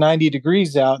and it's 90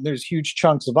 degrees out and there's huge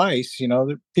chunks of ice.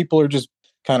 People are just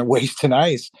kind of wasting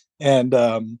ice, and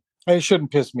it shouldn't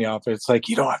piss me off. It's like,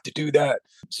 you don't have to do that.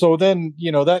 So then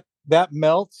that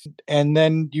melts, and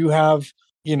then you have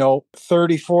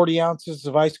 30, 40 ounces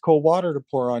of ice cold water to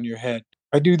pour on your head.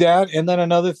 I do that. And then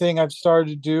another thing I've started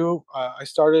to do, I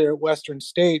started at Western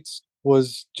States,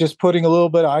 was just putting a little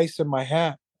bit of ice in my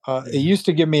hat. It used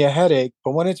to give me a headache,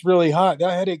 but when it's really hot,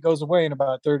 that headache goes away in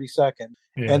about 30 seconds.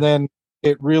 yeah. And then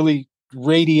it really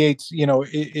radiates,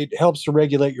 it helps to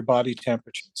regulate your body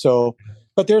temperature. So,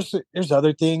 but there's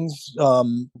other things.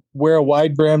 Wear a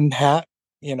wide brimmed hat.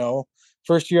 you know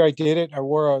First year I did it, I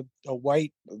wore the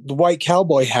white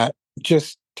cowboy hat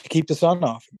just to keep the sun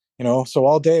off. So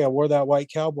all day I wore that white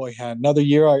cowboy hat. Another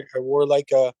year I wore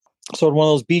like a sort of one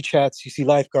of those beach hats you see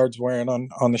lifeguards wearing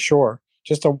on the shore.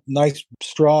 Just a nice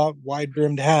straw wide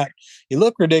brimmed hat. You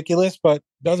look ridiculous, but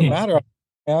doesn't matter,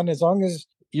 man. As long as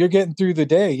you're getting through the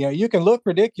day. You can look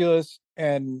ridiculous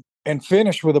and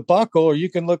finish with a buckle, or you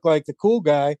can look like the cool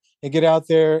guy and get out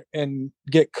there and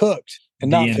get cooked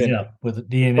and not finish. With the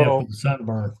DNF with the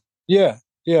sunburn. Yeah,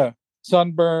 yeah.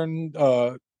 Sunburn,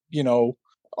 all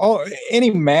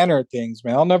any manner of things,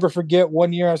 man. I'll never forget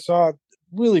one year I saw a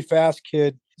really fast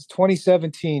kid. It's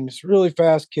 2017. This really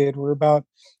fast kid. We're about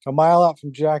a mile out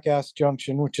from Jackass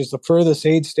Junction, which is the furthest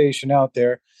aid station out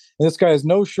there. And this guy has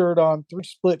no shirt on, 3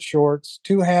 split shorts,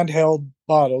 2 handheld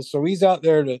bottles. So he's out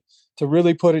there to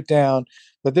really put it down.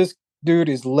 But this dude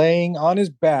is laying on his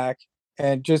back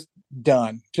and just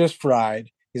done, just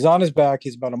fried. He's on his back.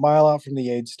 He's about a mile out from the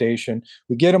aid station.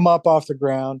 We get him up off the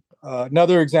ground.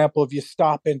 Another example of you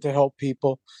stopping to help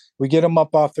people. We get him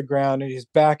up off the ground, and his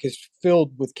back is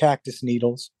filled with cactus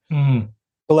needles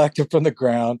collected from the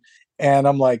ground. And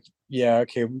I'm like, yeah,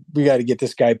 okay, we got to get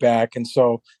this guy back. And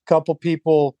so a couple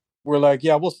people were like,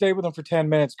 yeah, we'll stay with him for 10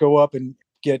 minutes, go up and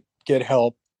get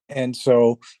help. And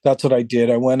so that's what I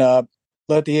did. I went up,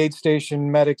 let the aid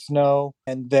station medics know,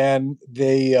 and then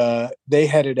they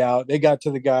headed out. They got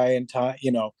to the guy in time.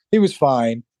 He was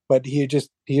fine, but he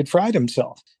had fried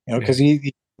himself. Because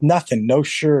he nothing, no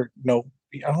shirt, no.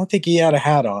 I don't think he had a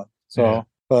hat on. So,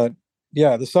 but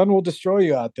yeah, the sun will destroy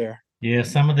you out there. Yeah,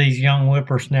 some of these young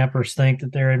whippersnappers think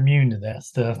that they're immune to that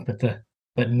stuff,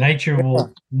 but nature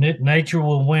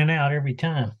will win out every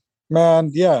time. Man,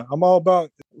 yeah, I'm all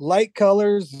about light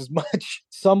colors, as much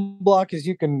sunblock as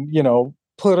you can,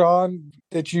 put on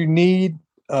that you need.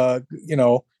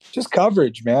 Just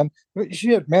coverage, man.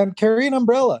 Shit, man, carry an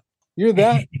umbrella. You're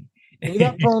that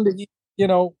prone to,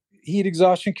 heat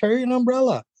exhaustion. Carry an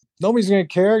umbrella. Nobody's going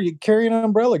to care. You carry an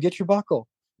umbrella. Get your buckle,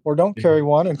 or don't carry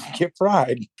one and get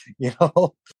fried.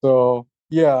 So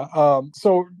yeah.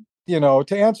 To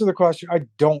answer the question, I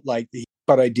don't like the heat,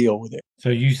 but I deal with it. So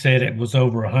you said it was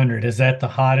over 100. Is that the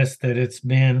hottest that it's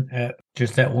been at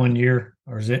just that 1 year?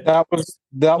 Or is it? What's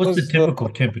the typical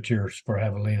temperatures for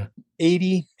Javelina?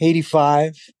 80,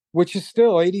 85, which is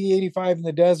still 80, 85 in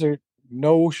the desert.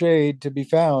 No shade to be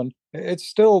found. It's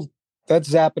still, that's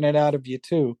zapping it out of you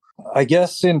too. I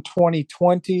guess in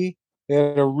 2020, they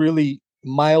had a really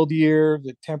mild year.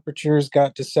 The temperatures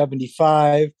got to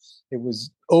 75. It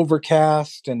was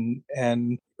overcast and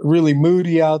really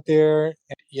moody out there,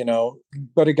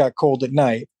 but it got cold at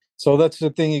night. So that's the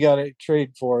thing you got to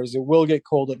trade for, is it will get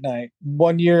cold at night.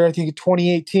 One year, I think in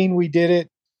 2018, we did it.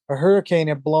 A hurricane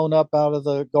had blown up out of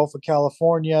the Gulf of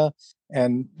California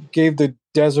and gave the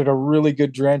desert a really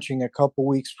good drenching a couple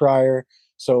weeks prior.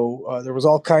 So there was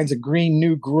all kinds of green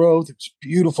new growth. It's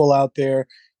beautiful out there.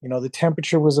 The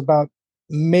temperature was about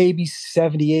maybe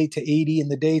 78 to 80 in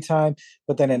the daytime,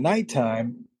 but then at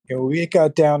nighttime, it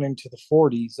got down into the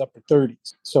 40s, upper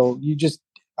 30s. So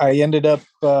I ended up,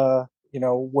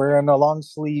 wearing a long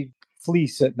sleeve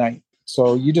fleece at night.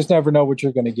 So you just never know what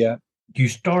you're going to get. You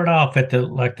start off at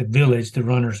the village, the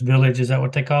runner's village. Is that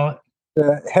what they call it?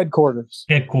 Headquarters.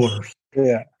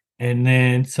 Yeah. And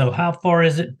then, so how far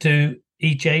is it to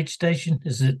each aid station?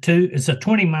 Is it it's a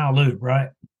 20-mile loop,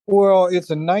 right? Well, it's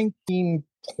a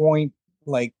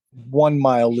 19.1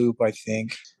 mile loop, I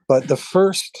think. But the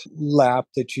first lap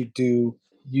that you do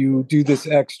this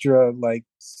extra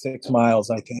 6 miles,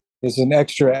 I think. There's an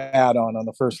extra add-on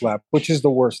the first lap, which is the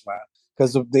worst lap,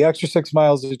 because the extra 6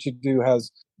 miles that you do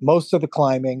has most of the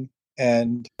climbing,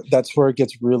 and that's where it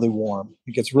gets really warm.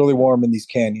 It gets really warm in these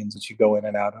canyons that you go in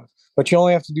and out of. But you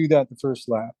only have to do that the first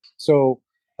lap. So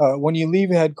when you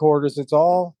leave headquarters, it's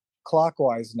all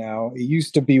clockwise now. It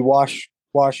used to be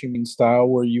Washington style,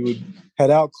 where you would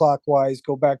head out clockwise,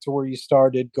 go back to where you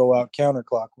started, go out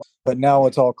counterclockwise. But now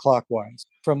it's all clockwise.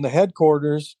 From the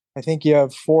headquarters, I think you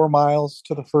have 4 miles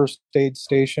to the first aid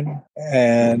station,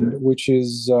 and which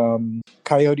is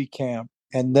Coyote Camp.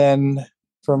 And then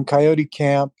from Coyote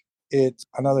Camp, it's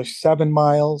another 7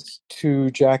 miles to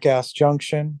Jackass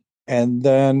Junction. And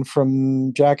then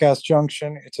from Jackass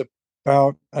Junction, it's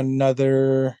about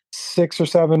another 6 or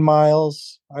 7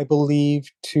 miles, I believe,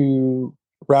 to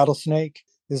Rattlesnake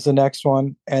is the next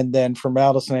one. And then from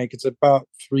Rattlesnake, it's about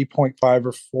 3.5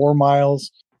 or 4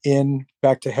 miles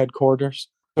back to headquarters.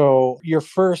 So your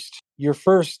first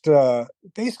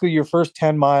basically your first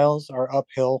 10 miles are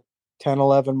uphill, 10,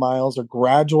 11 miles are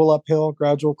gradual uphill,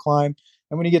 gradual climb.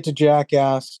 And when you get to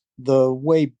Jackass, the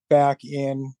way back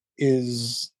in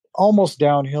is almost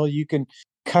downhill. You can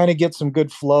kind of get some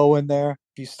good flow in there.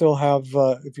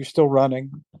 If you're still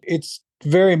running, it's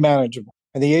very manageable.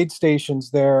 And the aid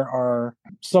stations there are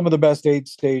some of the best aid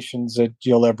stations that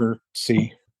you'll ever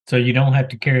see. So you don't have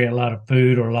to carry a lot of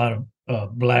food or a lot of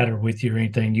bladder with you or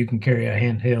anything. You can carry a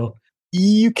handheld.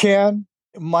 You can.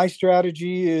 my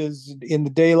strategy is in the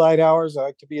daylight hours, I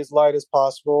like to be as light as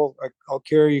possible. I'll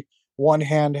carry one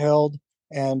handheld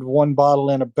and one bottle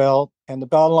in a belt. And the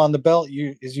bottle on the belt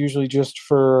is usually just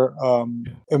for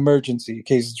emergency in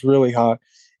case it's really hot.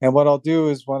 And what I'll do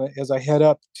is as I head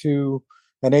up to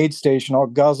an aid station, I'll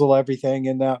guzzle everything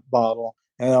in that bottle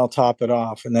and I'll top it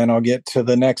off. And then I'll get to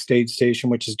the next aid station,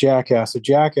 which is Jackass. At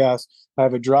Jackass, I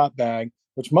have a drop bag,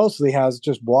 which mostly has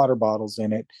just water bottles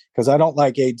in it because I don't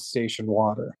like aid station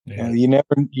water. Yeah.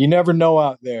 You never know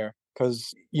out there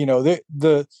because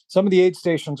the some of the aid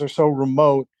stations are so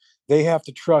remote they have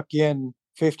to truck in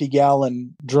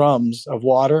 50-gallon drums of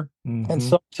water, and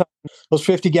sometimes those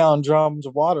 50-gallon drums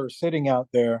of water are sitting out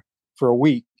there for a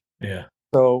week. Yeah,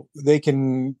 so they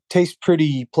can taste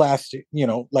pretty plastic,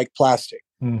 like plastic.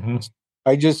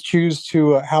 I just choose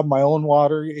to have my own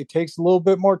water. It takes a little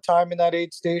bit more time in that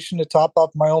aid station to top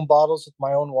up my own bottles with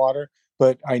my own water,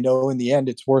 but I know in the end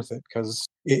it's worth it because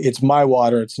it's my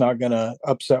water. It's not going to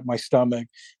upset my stomach.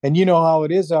 And you know how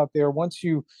it is out there. Once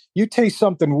you taste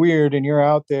something weird and you're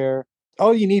out there,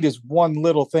 all you need is one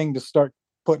little thing to start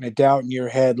putting a doubt in your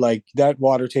head, like that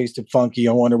water tasted funky.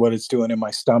 I wonder what it's doing in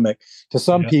my stomach. To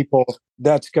some people,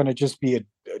 that's going to just be a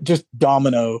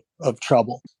domino of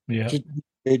trouble. Yeah,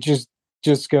 It just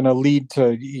going to lead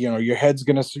to, you're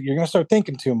going to start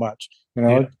thinking too much,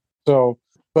 Yeah. So,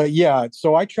 but yeah,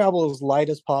 so I travel as light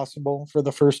as possible for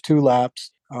the first 2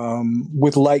 laps,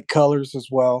 with light colors as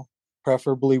well,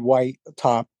 preferably white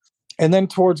top. And then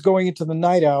towards going into the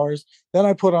night hours, then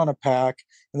I put on a pack.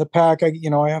 In the pack, I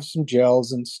have some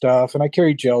gels and stuff, and I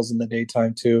carry gels in the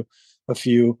daytime too, a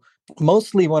few.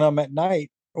 Mostly when I'm at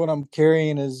night, what I'm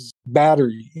carrying is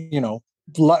batteries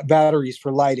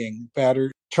for lighting,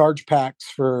 charge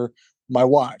packs for my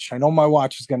watch. I know my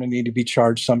watch is going to need to be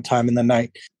charged sometime in the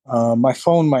night. My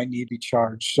phone might need to be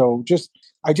charged. So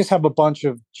I just have a bunch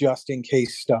of just in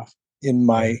case stuff in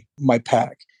my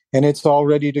pack, and it's all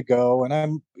ready to go.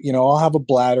 And I'll have a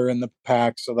bladder in the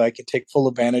pack so that I can take full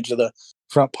advantage of the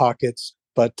front pockets.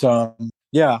 But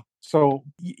so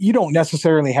you don't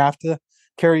necessarily have to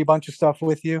carry a bunch of stuff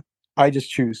with you. I just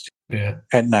choose to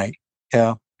at night.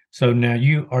 Yeah. So now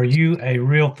are you a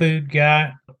real food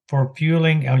guy for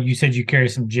fueling? You said you carry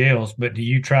some gels, but do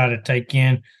you try to take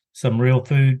in some real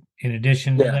food in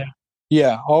addition to that?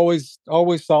 Yeah, always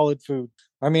solid food.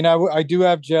 I mean, I do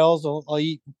have gels. I'll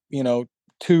eat,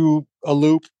 2 a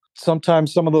loop.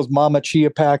 Sometimes some of those Mama Chia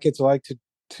packets, I like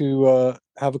to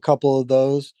have a couple of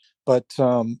those. But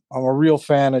I'm a real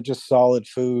fan of just solid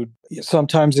food.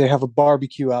 Sometimes they have a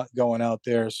barbecue going out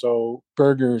there. So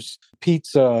burgers,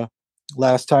 pizza.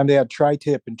 Last time they had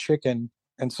tri-tip and chicken.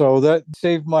 And so that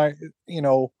saved my,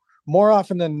 more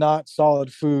often than not,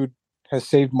 solid food has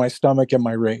saved my stomach and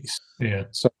my race. Yeah.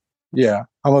 So, yeah,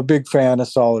 I'm a big fan of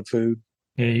solid food.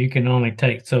 Yeah, you can only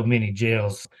take so many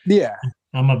gels. Yeah.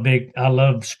 I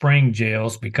love spring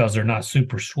gels because they're not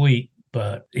super sweet,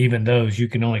 but even those, you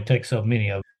can only take so many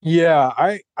of them. Yeah,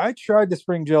 I tried the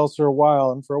spring gels for a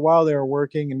while, and for a while they were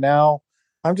working, and now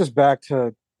I'm just back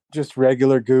to just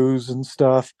regular goos and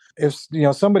stuff. If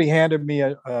somebody handed me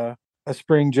a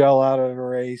spring gel out of a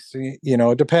race,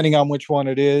 depending on which one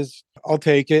it is, I'll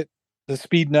take it. The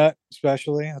speed nut,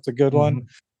 especially, that's a good one.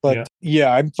 But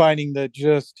yeah, I'm finding that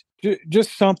just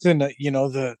something that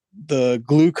the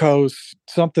glucose,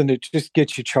 something that just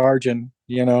gets you charging.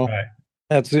 Right.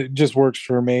 It just works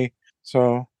for me.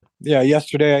 So yeah,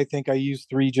 yesterday I think I used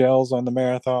 3 gels on the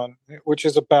marathon, which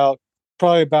is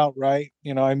probably about right.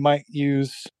 I might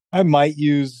use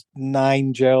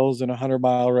 9 gels in a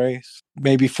 100-mile race,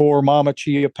 maybe 4 Mama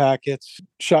Chia packets,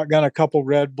 shotgun a couple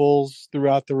Red Bulls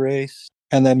throughout the race.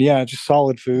 And then, just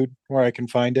solid food where I can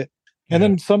find it. And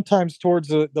then sometimes towards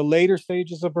the later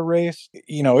stages of a race,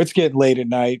 it's getting late at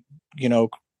night,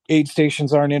 aid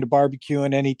stations aren't into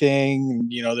barbecuing anything,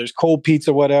 there's cold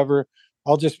pizza, whatever.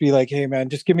 I'll just be like, hey man,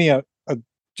 just give me a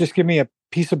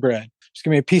piece of bread. Just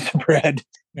give me a piece of bread.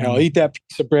 And I'll eat that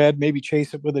piece of bread, maybe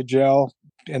chase it with a gel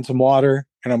and some water,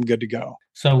 and I'm good to go.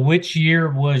 So which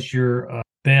year was your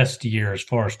best year as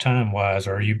far as time wise?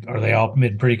 Are they all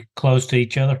been pretty close to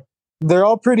each other? They're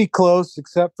all pretty close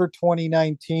except for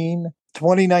 2019.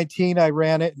 2019, I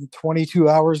ran it in 22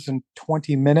 hours and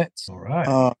 20 minutes. All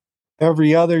right.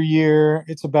 Every other year,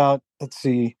 it's about, let's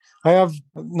see, so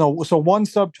one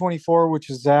sub 24, which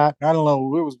is that. I don't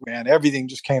know, it was, man, everything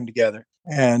just came together.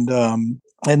 And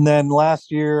then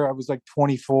last year, I was like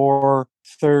 24,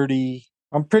 30.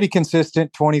 I'm pretty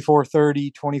consistent, 24, 30,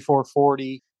 24,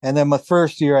 40. And then my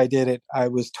first year I did it, I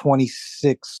was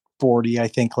 26, 40, I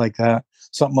think, like that,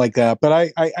 something like that. But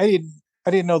I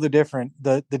didn't know the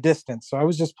distance. So I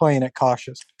was just playing it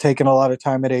cautious, taking a lot of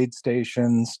time at aid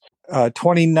stations.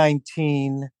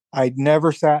 2019. I'd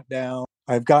never sat down.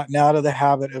 I've gotten out of the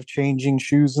habit of changing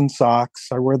shoes and socks.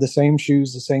 I wear the same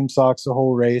shoes, the same socks the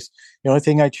whole race. The only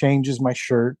thing I change is my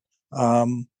shirt.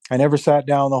 I never sat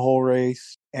down the whole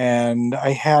race, and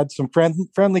I had some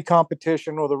friendly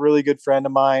competition with a really good friend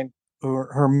of mine.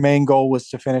 Her main goal was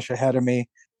to finish ahead of me,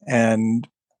 and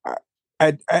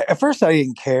at first I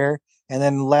didn't care, and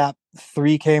then lap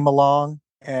 3 came along,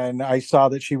 and I saw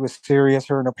that she was serious.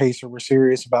 Her and her pacer were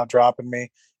serious about dropping me,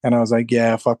 and I was like,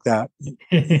 "Yeah, fuck that,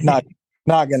 not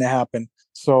going to happen."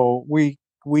 So we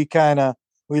leapfrogged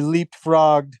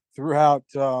throughout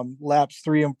laps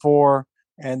 3 and 4,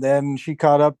 and then she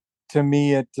caught up to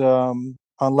me at on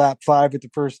lap 5 at the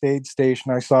first aid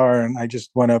station. I saw her, and I just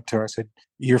went up to her. I said,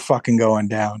 "You're fucking going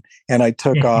down," and I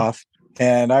took off,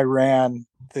 and I ran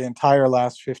the entire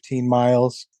last 15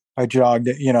 miles. I jogged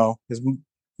it,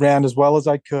 ran as well as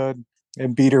I could,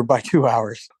 and beat her by 2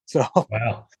 hours. So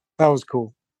wow, that was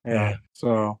cool. Yeah.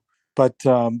 So, but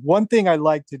one thing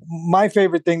my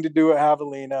favorite thing to do at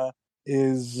Javelina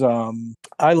is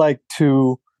I like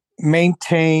to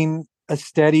maintain a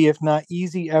steady, if not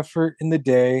easy, effort in the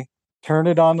day, turn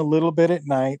it on a little bit at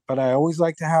night, but I always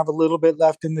like to have a little bit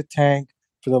left in the tank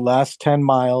for the last 10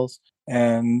 miles.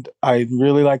 And I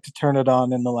really like to turn it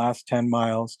on in the last 10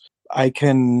 miles.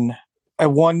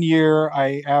 At 1 year,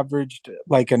 I averaged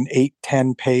like an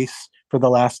 8:10 pace for the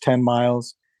last 10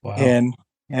 miles. wow.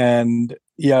 And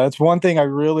yeah, it's one thing I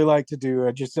really like to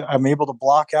do. I'm able to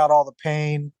block out all the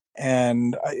pain,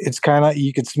 and it's kind of,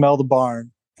 you can smell the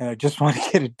barn, and I just want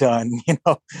to get it done.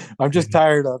 I'm just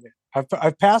tired of it.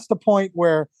 I've passed the point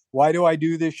where, why do I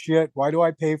do this shit? Why do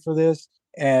I pay for this?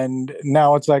 And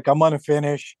now it's like, I'm going to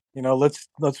finish,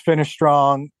 let's finish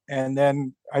strong. And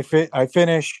then I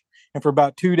finish. And for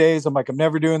about 2 days, I'm like, I'm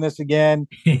never doing this again.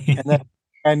 And then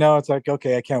I know it's like,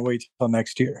 okay, I can't wait till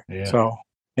next year. Yeah. So,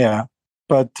 yeah.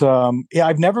 But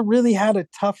I've never really had a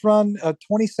tough run.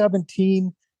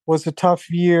 2017 was a tough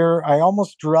year. I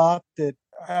almost dropped it.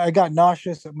 I got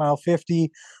nauseous at mile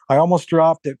 50. I almost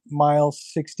dropped at mile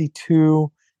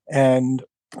 62. And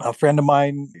a friend of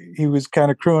mine, he was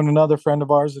kind of crewing another friend of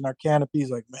ours in our canopy.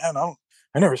 He's like, "Man,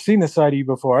 I never seen this side of you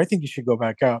before. I think you should go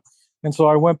back out." And so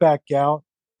I went back out.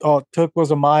 All it took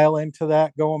was a mile into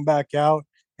that, going back out,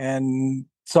 and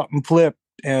something flipped,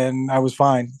 and I was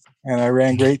fine. And I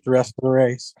ran great the rest of the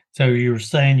race. So you were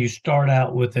saying you start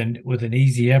out with an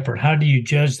easy effort. How do you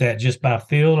judge that? Just by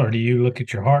feel, or do you look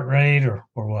at your heart rate, or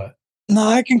what? No,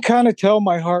 I can kind of tell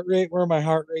my heart rate, where my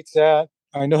heart rate's at.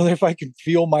 I know that if I can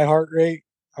feel my heart rate,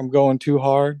 I'm going too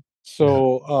hard.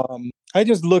 So I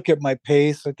just look at my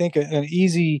pace. I think an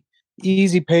easy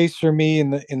pace for me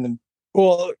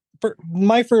for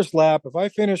my first lap, if I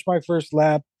finish my first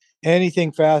lap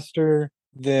anything faster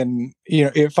than,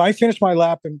 if I finish my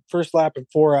first lap in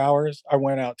 4 hours, I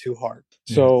went out too hard.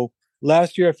 Yeah. So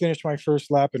last year I finished my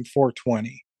first lap in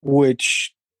 4:20,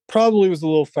 which probably was a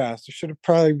little fast. It should have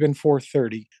probably been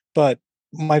 4:30. But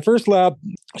my first lap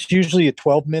is usually a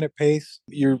 12-minute pace.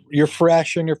 You're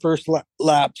fresh in your first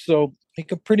lap, so you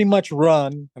can pretty much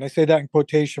run, and I say that in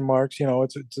quotation marks.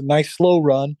 It's a nice slow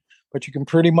run, but you can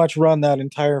pretty much run that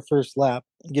entire first lap.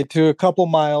 Get to a couple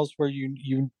miles where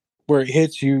where it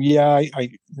hits you. Yeah,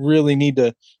 I really need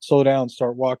to slow down,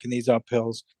 start walking these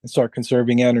uphills, and start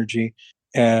conserving energy.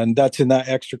 And that's in that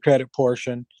extra credit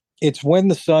portion. It's when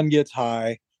the sun gets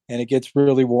high and it gets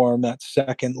really warm, that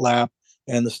second lap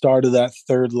and the start of that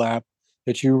third lap,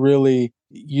 that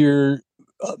you're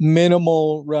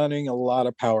minimal running, a lot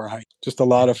of power hiking, just a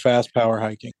lot of fast power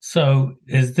hiking. So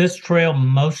is this trail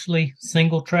mostly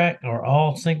single track, or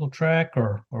all single track,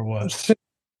 or what?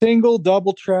 Single,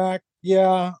 double track.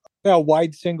 Yeah,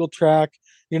 wide single track.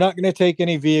 You're not going to take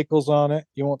any vehicles on it.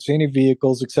 You won't see any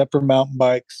vehicles except for mountain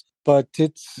bikes, but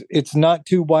it's not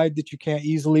too wide that you can't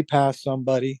easily pass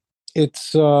somebody.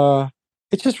 It's really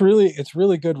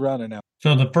good running out.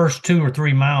 So the first 2 or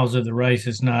 3 miles of the race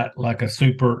is not like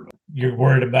you're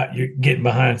worried about you getting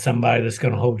behind somebody that's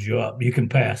going to hold you up. You can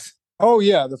pass. Oh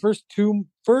yeah, the first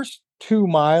two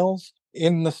miles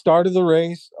in the start of the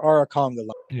race are a conga line.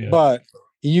 Yeah. But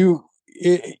it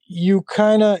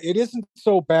isn't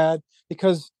so bad,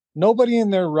 because nobody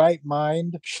in their right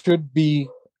mind should be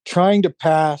trying to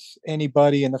pass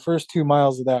anybody in the first 2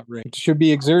 miles of that race. Should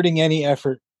be exerting any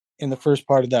effort in the first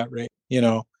part of that race.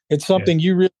 It's something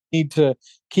you really need to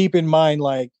keep in mind.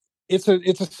 Like, it's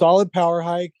a solid power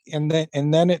hike, and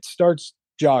then it starts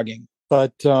jogging.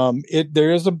 But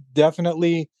there is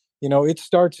definitely, it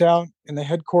starts out in the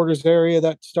headquarters area.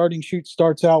 That starting chute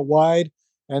starts out wide,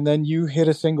 and then you hit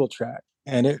a single track,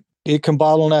 and it can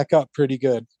bottleneck up pretty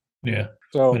good. Yeah.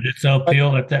 So, but it's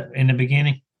uphill in the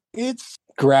beginning. It's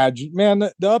gradual. Man,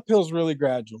 the uphill's really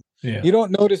gradual. Yeah. You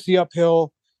don't notice the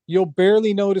uphill. You'll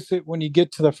barely notice it when you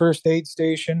get to the first aid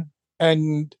station,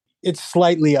 and it's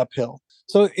slightly uphill.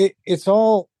 So it's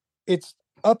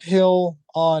uphill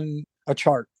on a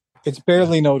chart. It's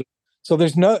barely noticed. So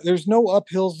there's no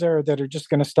uphills there that are just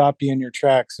going to stop you in your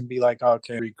tracks and be like,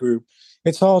 okay, regroup.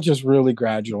 It's all just really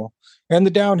gradual. And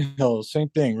the downhills, same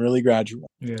thing, really gradual.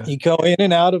 Yeah. You go in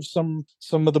and out of some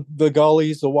of the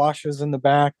gullies, the washes in the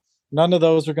back. None of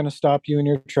those are going to stop you in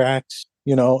your tracks.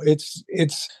 You know, it's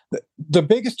the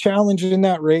biggest challenge in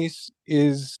that race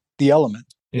is the element,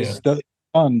 is the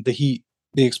sun, the heat,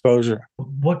 the exposure.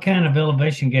 What kind of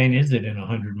elevation gain is it in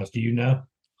 100 miles? Do you know?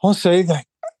 I'll say that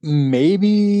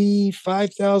maybe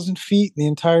 5,000 feet in the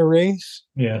entire race.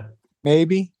 Yeah.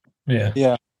 Maybe. Yeah.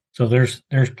 Yeah. So there's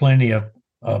plenty of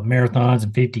marathons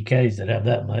and 50Ks that have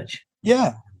that much.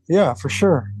 Yeah. Yeah, for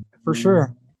sure. For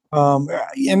sure.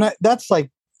 And that's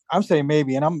like, I'm saying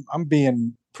maybe, and I'm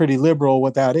being pretty liberal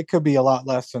with that. It could be a lot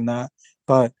less than that,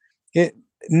 but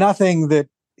nothing that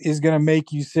is going to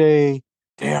make you say,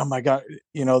 damn, I got,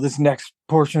 this next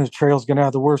portion of the trail is going to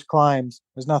have the worst climbs.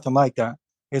 There's nothing like that.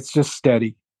 It's just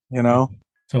steady,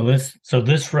 So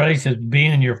this race is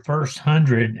being your first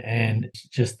 100, and it's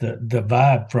just the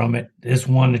vibe from it is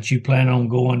one that you plan on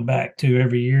going back to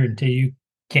every year until you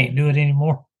can't do it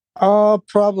anymore.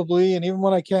 Probably. And even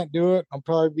when I can't do it, I'll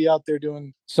probably be out there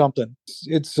doing something.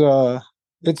 It's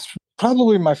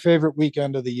probably my favorite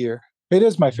weekend of the year. It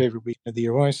is my favorite weekend of the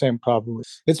year. When I say I'm probably,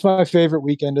 it's my favorite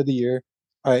weekend of the year.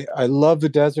 I love the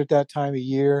desert that time of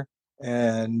year.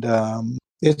 And,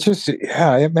 it's just,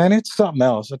 man, it's something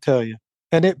else, I tell you.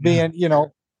 And it being,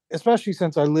 especially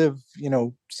since I live,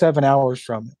 7 hours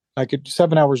from it,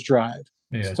 7 hours drive.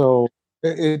 Yeah. So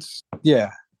it's,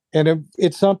 and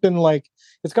it's something like,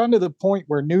 it's gotten to the point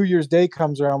where New Year's Day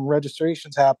comes around,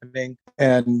 registration's happening,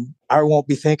 and I won't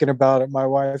be thinking about it. My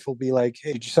wife will be like,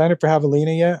 hey, did you sign up for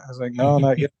Javelina yet? I was like, no,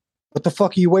 not yet. What the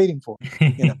fuck are you waiting for?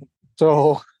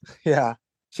 So yeah,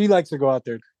 she likes to go out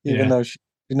there, even though she's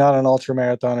not an ultra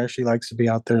marathoner. She likes to be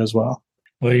out there as well.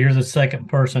 Well, you're the second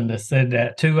person that said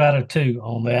that. 2 out of 2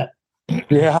 on that.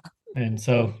 Yeah. And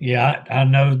so, I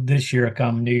know this year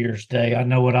come New Year's Day, I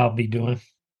know what I'll be doing.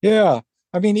 Yeah.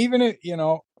 I mean, even the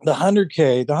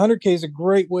 100K is a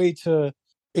great way to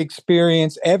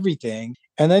experience everything.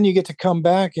 And then you get to come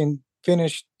back and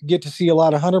get to see a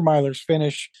lot of 100-milers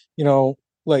finish,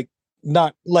 like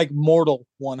not like mortal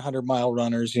 100-mile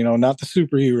runners, not the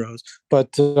superheroes,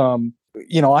 but,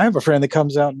 I have a friend that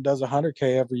comes out and does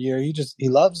 100K every year. He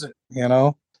loves it,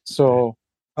 So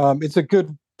it's a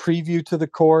good preview to the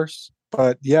course.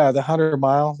 But yeah, the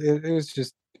 100-mile, it's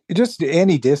just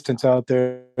any distance out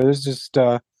there. There's just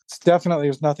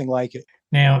there's nothing like it.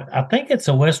 Now, I think it's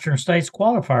a Western States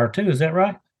qualifier too. Is that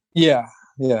right? Yeah.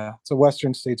 It's a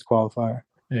Western States qualifier.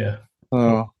 Yeah.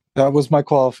 So that was my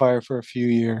qualifier for a few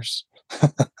years.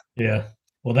 Yeah.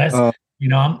 Well, that's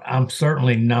I'm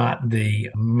certainly not the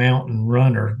mountain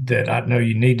runner that I know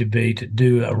you need to be to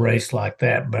do a race like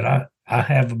that, but I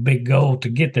have a big goal to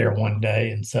get there one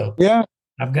day, and so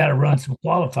I've got to run some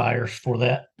qualifiers for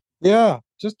that. Yeah,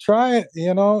 just try it.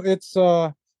 It's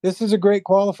this is a great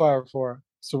qualifier for it.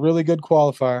 It's a really good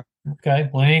qualifier. Okay.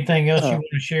 Well, anything else you want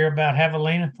to share about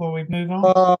Javelina before we move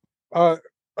on? I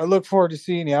look forward to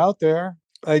seeing you out there.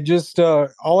 I just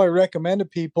all I recommend to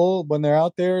people when they're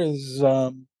out there is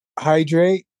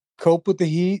hydrate, cope with the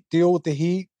heat, deal with the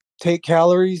heat, take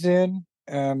calories in,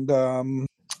 and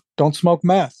don't smoke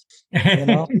meth.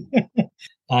 I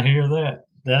hear that.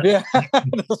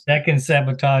 That can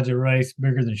sabotage a race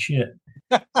bigger than shit.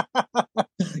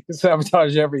 Can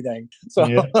sabotage everything. So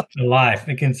life.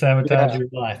 It can sabotage your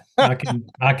life.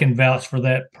 I can vouch for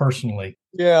that personally.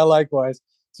 Yeah, likewise.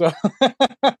 So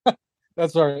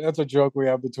that's a joke we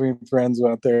have between friends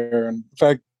out there. And in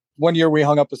fact, one year we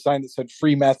hung up a sign that said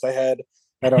free meth ahead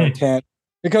at our tent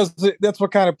because that's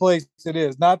what kind of place it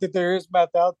is. Not that there is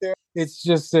meth out there. It's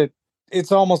just that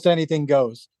it's almost anything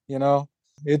goes,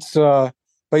 it's, but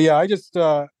yeah, I just,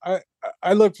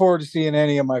 I look forward to seeing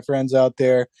any of my friends out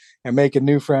there and making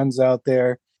new friends out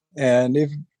there. And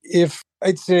if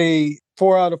I'd say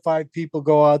 4 out of 5 people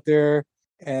go out there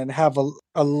and have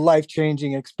a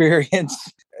life-changing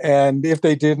experience, and if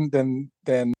they didn't,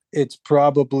 then it's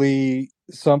probably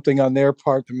something on their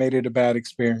part that made it a bad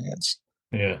experience.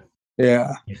 Yeah.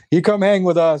 You come hang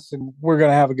with us and we're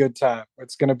going to have a good time.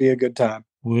 It's going to be a good time.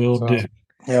 Will do.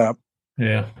 Yeah.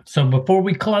 So before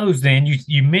we close, then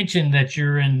you mentioned that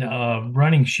you're in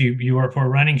running shoe. You work for a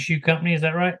running shoe company. Is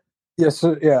that right? Yes.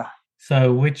 Yeah.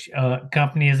 So which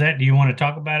company is that? Do you want to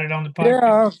talk about it on the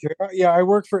podcast? Yeah. I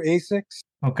work for ASICS.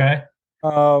 Okay.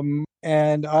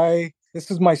 And I This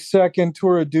is my second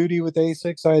tour of duty with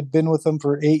ASICS. I had been with them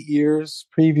for 8 years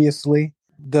previously.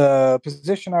 The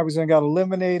position I was in got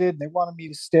eliminated. They wanted me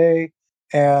to stay,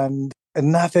 and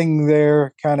nothing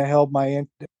there kind of held my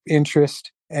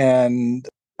interest. And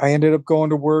I ended up going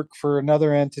to work for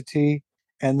another entity.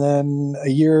 And then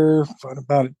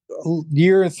about a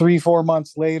year and 3-4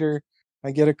 months later, I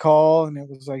get a call and it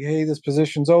was like, hey, this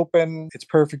position's open. It's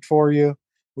perfect for you.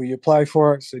 Will you apply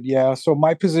for it? I said, yeah. So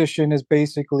my position is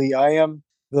basically I am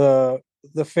the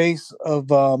face of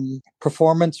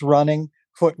performance running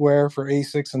footwear for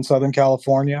ASICS in Southern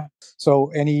California.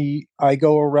 So I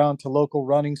go around to local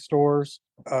running stores,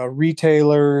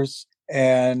 retailers,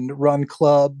 and run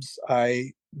clubs.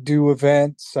 I do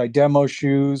events. I demo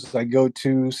shoes. I go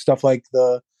to stuff like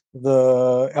the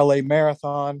LA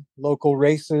Marathon, local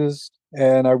races,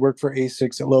 and I work for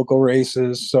ASICS at local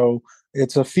races. So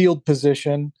it's a field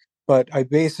position, but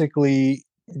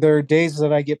there are days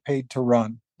that I get paid to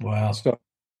run. Wow. So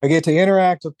I get to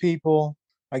interact with people.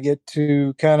 I get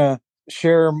to kind of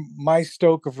share my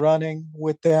stoke of running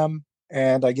with them,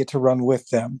 and I get to run with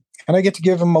them. And I get to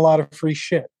give them a lot of free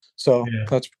shit. So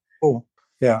That's cool.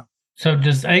 Yeah. So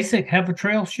does ASIC have a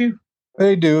trail shoe?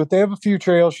 They do. They have a few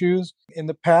trail shoes. In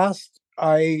the past,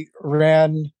 I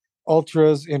ran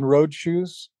ultras in road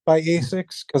shoes by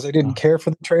ASICS because I didn't care for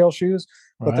the trail shoes.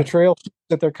 But the trail shoes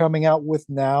that they're coming out with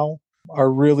now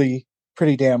are really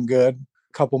pretty damn good.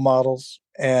 A couple models.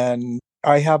 And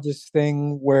I have this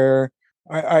thing where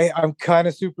I'm kind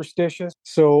of superstitious.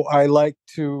 So I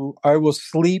will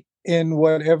sleep in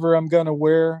whatever I'm going to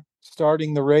wear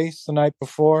starting the race the night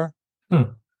before.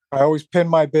 I always pin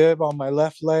my bib on my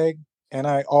left leg. And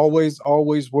I always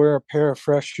wear a pair of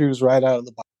fresh shoes right out of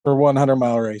the box for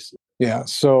 100-mile races. Yeah.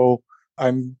 So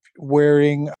I'm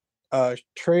wearing a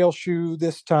trail shoe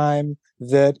this time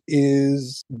that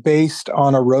is based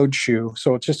on a road shoe.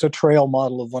 So it's just a trail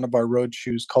model of one of our road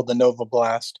shoes called the Nova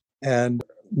Blast. And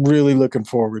really looking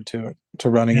forward to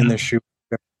running in this shoe.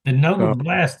 The Nova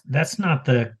Blast, that's not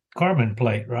the carbon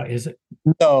plate, right? Is it?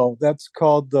 No, that's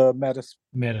called the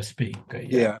Metaspeed. Okay,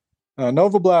 yeah.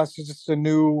 Nova Blast is just a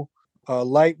new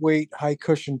lightweight, high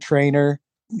cushion trainer.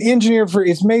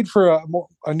 It's made for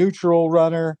a neutral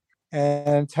runner,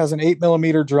 and it has an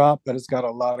 8mm drop, but it's got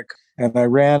a lot of. And I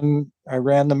ran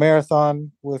the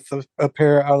marathon with a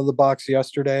pair out of the box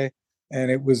yesterday, and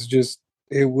it's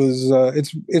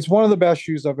one of the best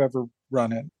shoes I've ever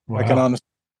run in. Wow. I can honestly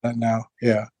say that now.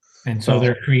 Yeah. And so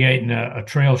they're creating a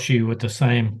trail shoe with the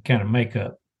same kind of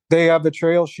makeup. They have a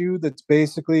trail shoe that's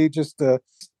basically just the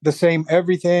same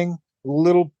everything, a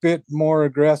little bit more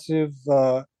aggressive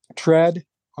tread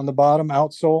on the bottom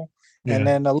outsole. Yeah. And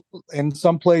then in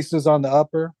some places on the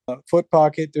upper foot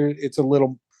pocket, it's a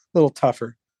little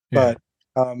tougher. Yeah.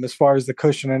 But as far as the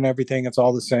cushion and everything, it's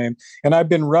all the same. And I've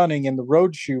been running in the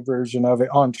road shoe version of it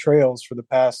on trails for the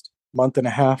past month and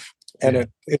a half. And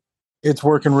it's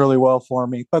working really well for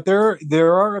me. But there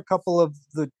are a couple of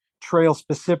the trail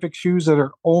specific shoes that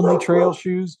are only trail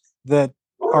shoes that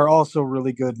are also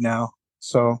really good now.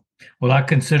 So, well, I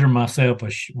consider myself a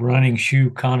running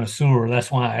shoe connoisseur.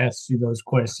 That's why I asked you those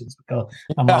questions, because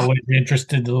I'm always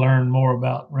interested to learn more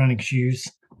about running shoes.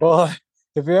 Well,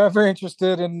 if you're ever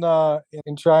interested in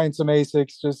trying some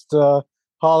ASICs, just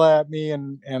holla at me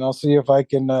and I'll see if I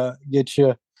can get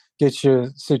you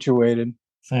situated.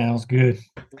 Sounds good.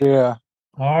 Yeah.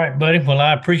 All right, buddy. Well,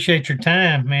 I appreciate your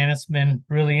time, man. It's been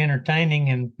really entertaining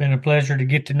and been a pleasure to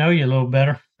get to know you a little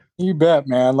better. You bet,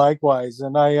 man. Likewise.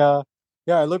 And I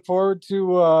look forward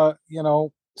to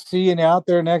seeing you out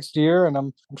there next year. And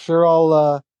I'm sure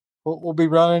we'll be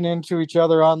running into each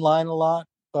other online a lot.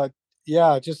 But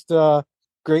yeah, just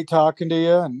great talking to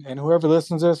you. And whoever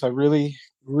listens to this, I really,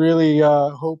 really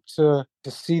hope to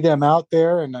see them out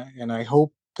there. And I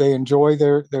hope they enjoy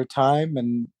their time.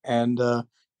 And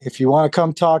if you want to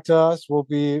come talk to us,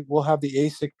 we'll have the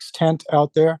ASICS tent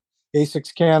out there,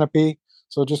 ASICS canopy.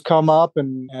 So just come up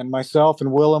and myself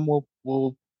and Willem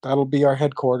that'll be our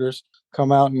headquarters.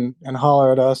 Come out and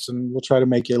holler at us, and we'll try to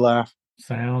make you laugh.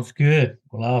 Sounds good.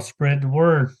 Well, I'll spread the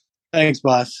word. Thanks,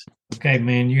 boss. Okay,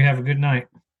 man. You have a good night.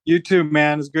 You too,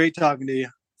 man. It's great talking to you.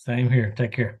 Same here.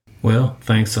 Take care. Well,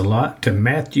 thanks a lot to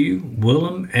Matthew,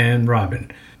 Willem, and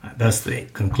Robin. That's the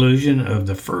conclusion of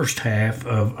the first half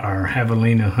of our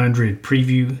Javelina 100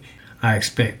 preview. I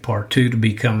expect part 2 to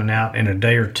be coming out in a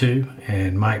day or two,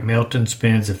 and Mike Melton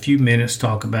spends a few minutes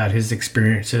talk about his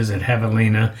experiences at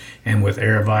Javelina and with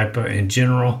Aravaipa in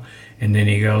general, and then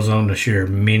he goes on to share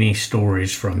many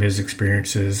stories from his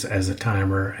experiences as a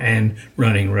timer and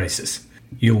running races.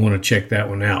 You'll want to check that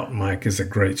one out. Mike is a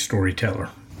great storyteller.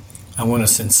 I want to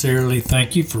sincerely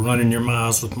thank you for running your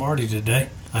miles with Marty today.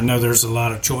 I know there's a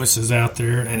lot of choices out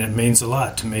there, and it means a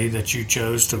lot to me that you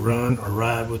chose to run or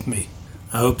ride with me.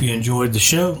 I hope you enjoyed the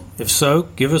show. If so,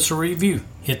 give us a review.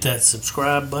 Hit that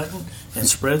subscribe button and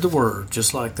spread the word,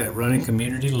 just like that running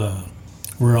community love.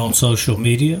 We're on social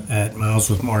media at Miles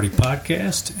with Marty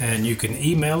Podcast, and you can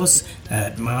email us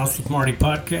at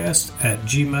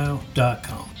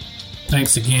mileswithmartypodcast@gmail.com.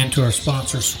 Thanks again to our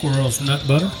sponsor, Squirrels Nut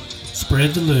Butter.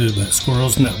 Spread the lube at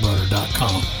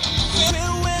squirrelsnutbutter.com.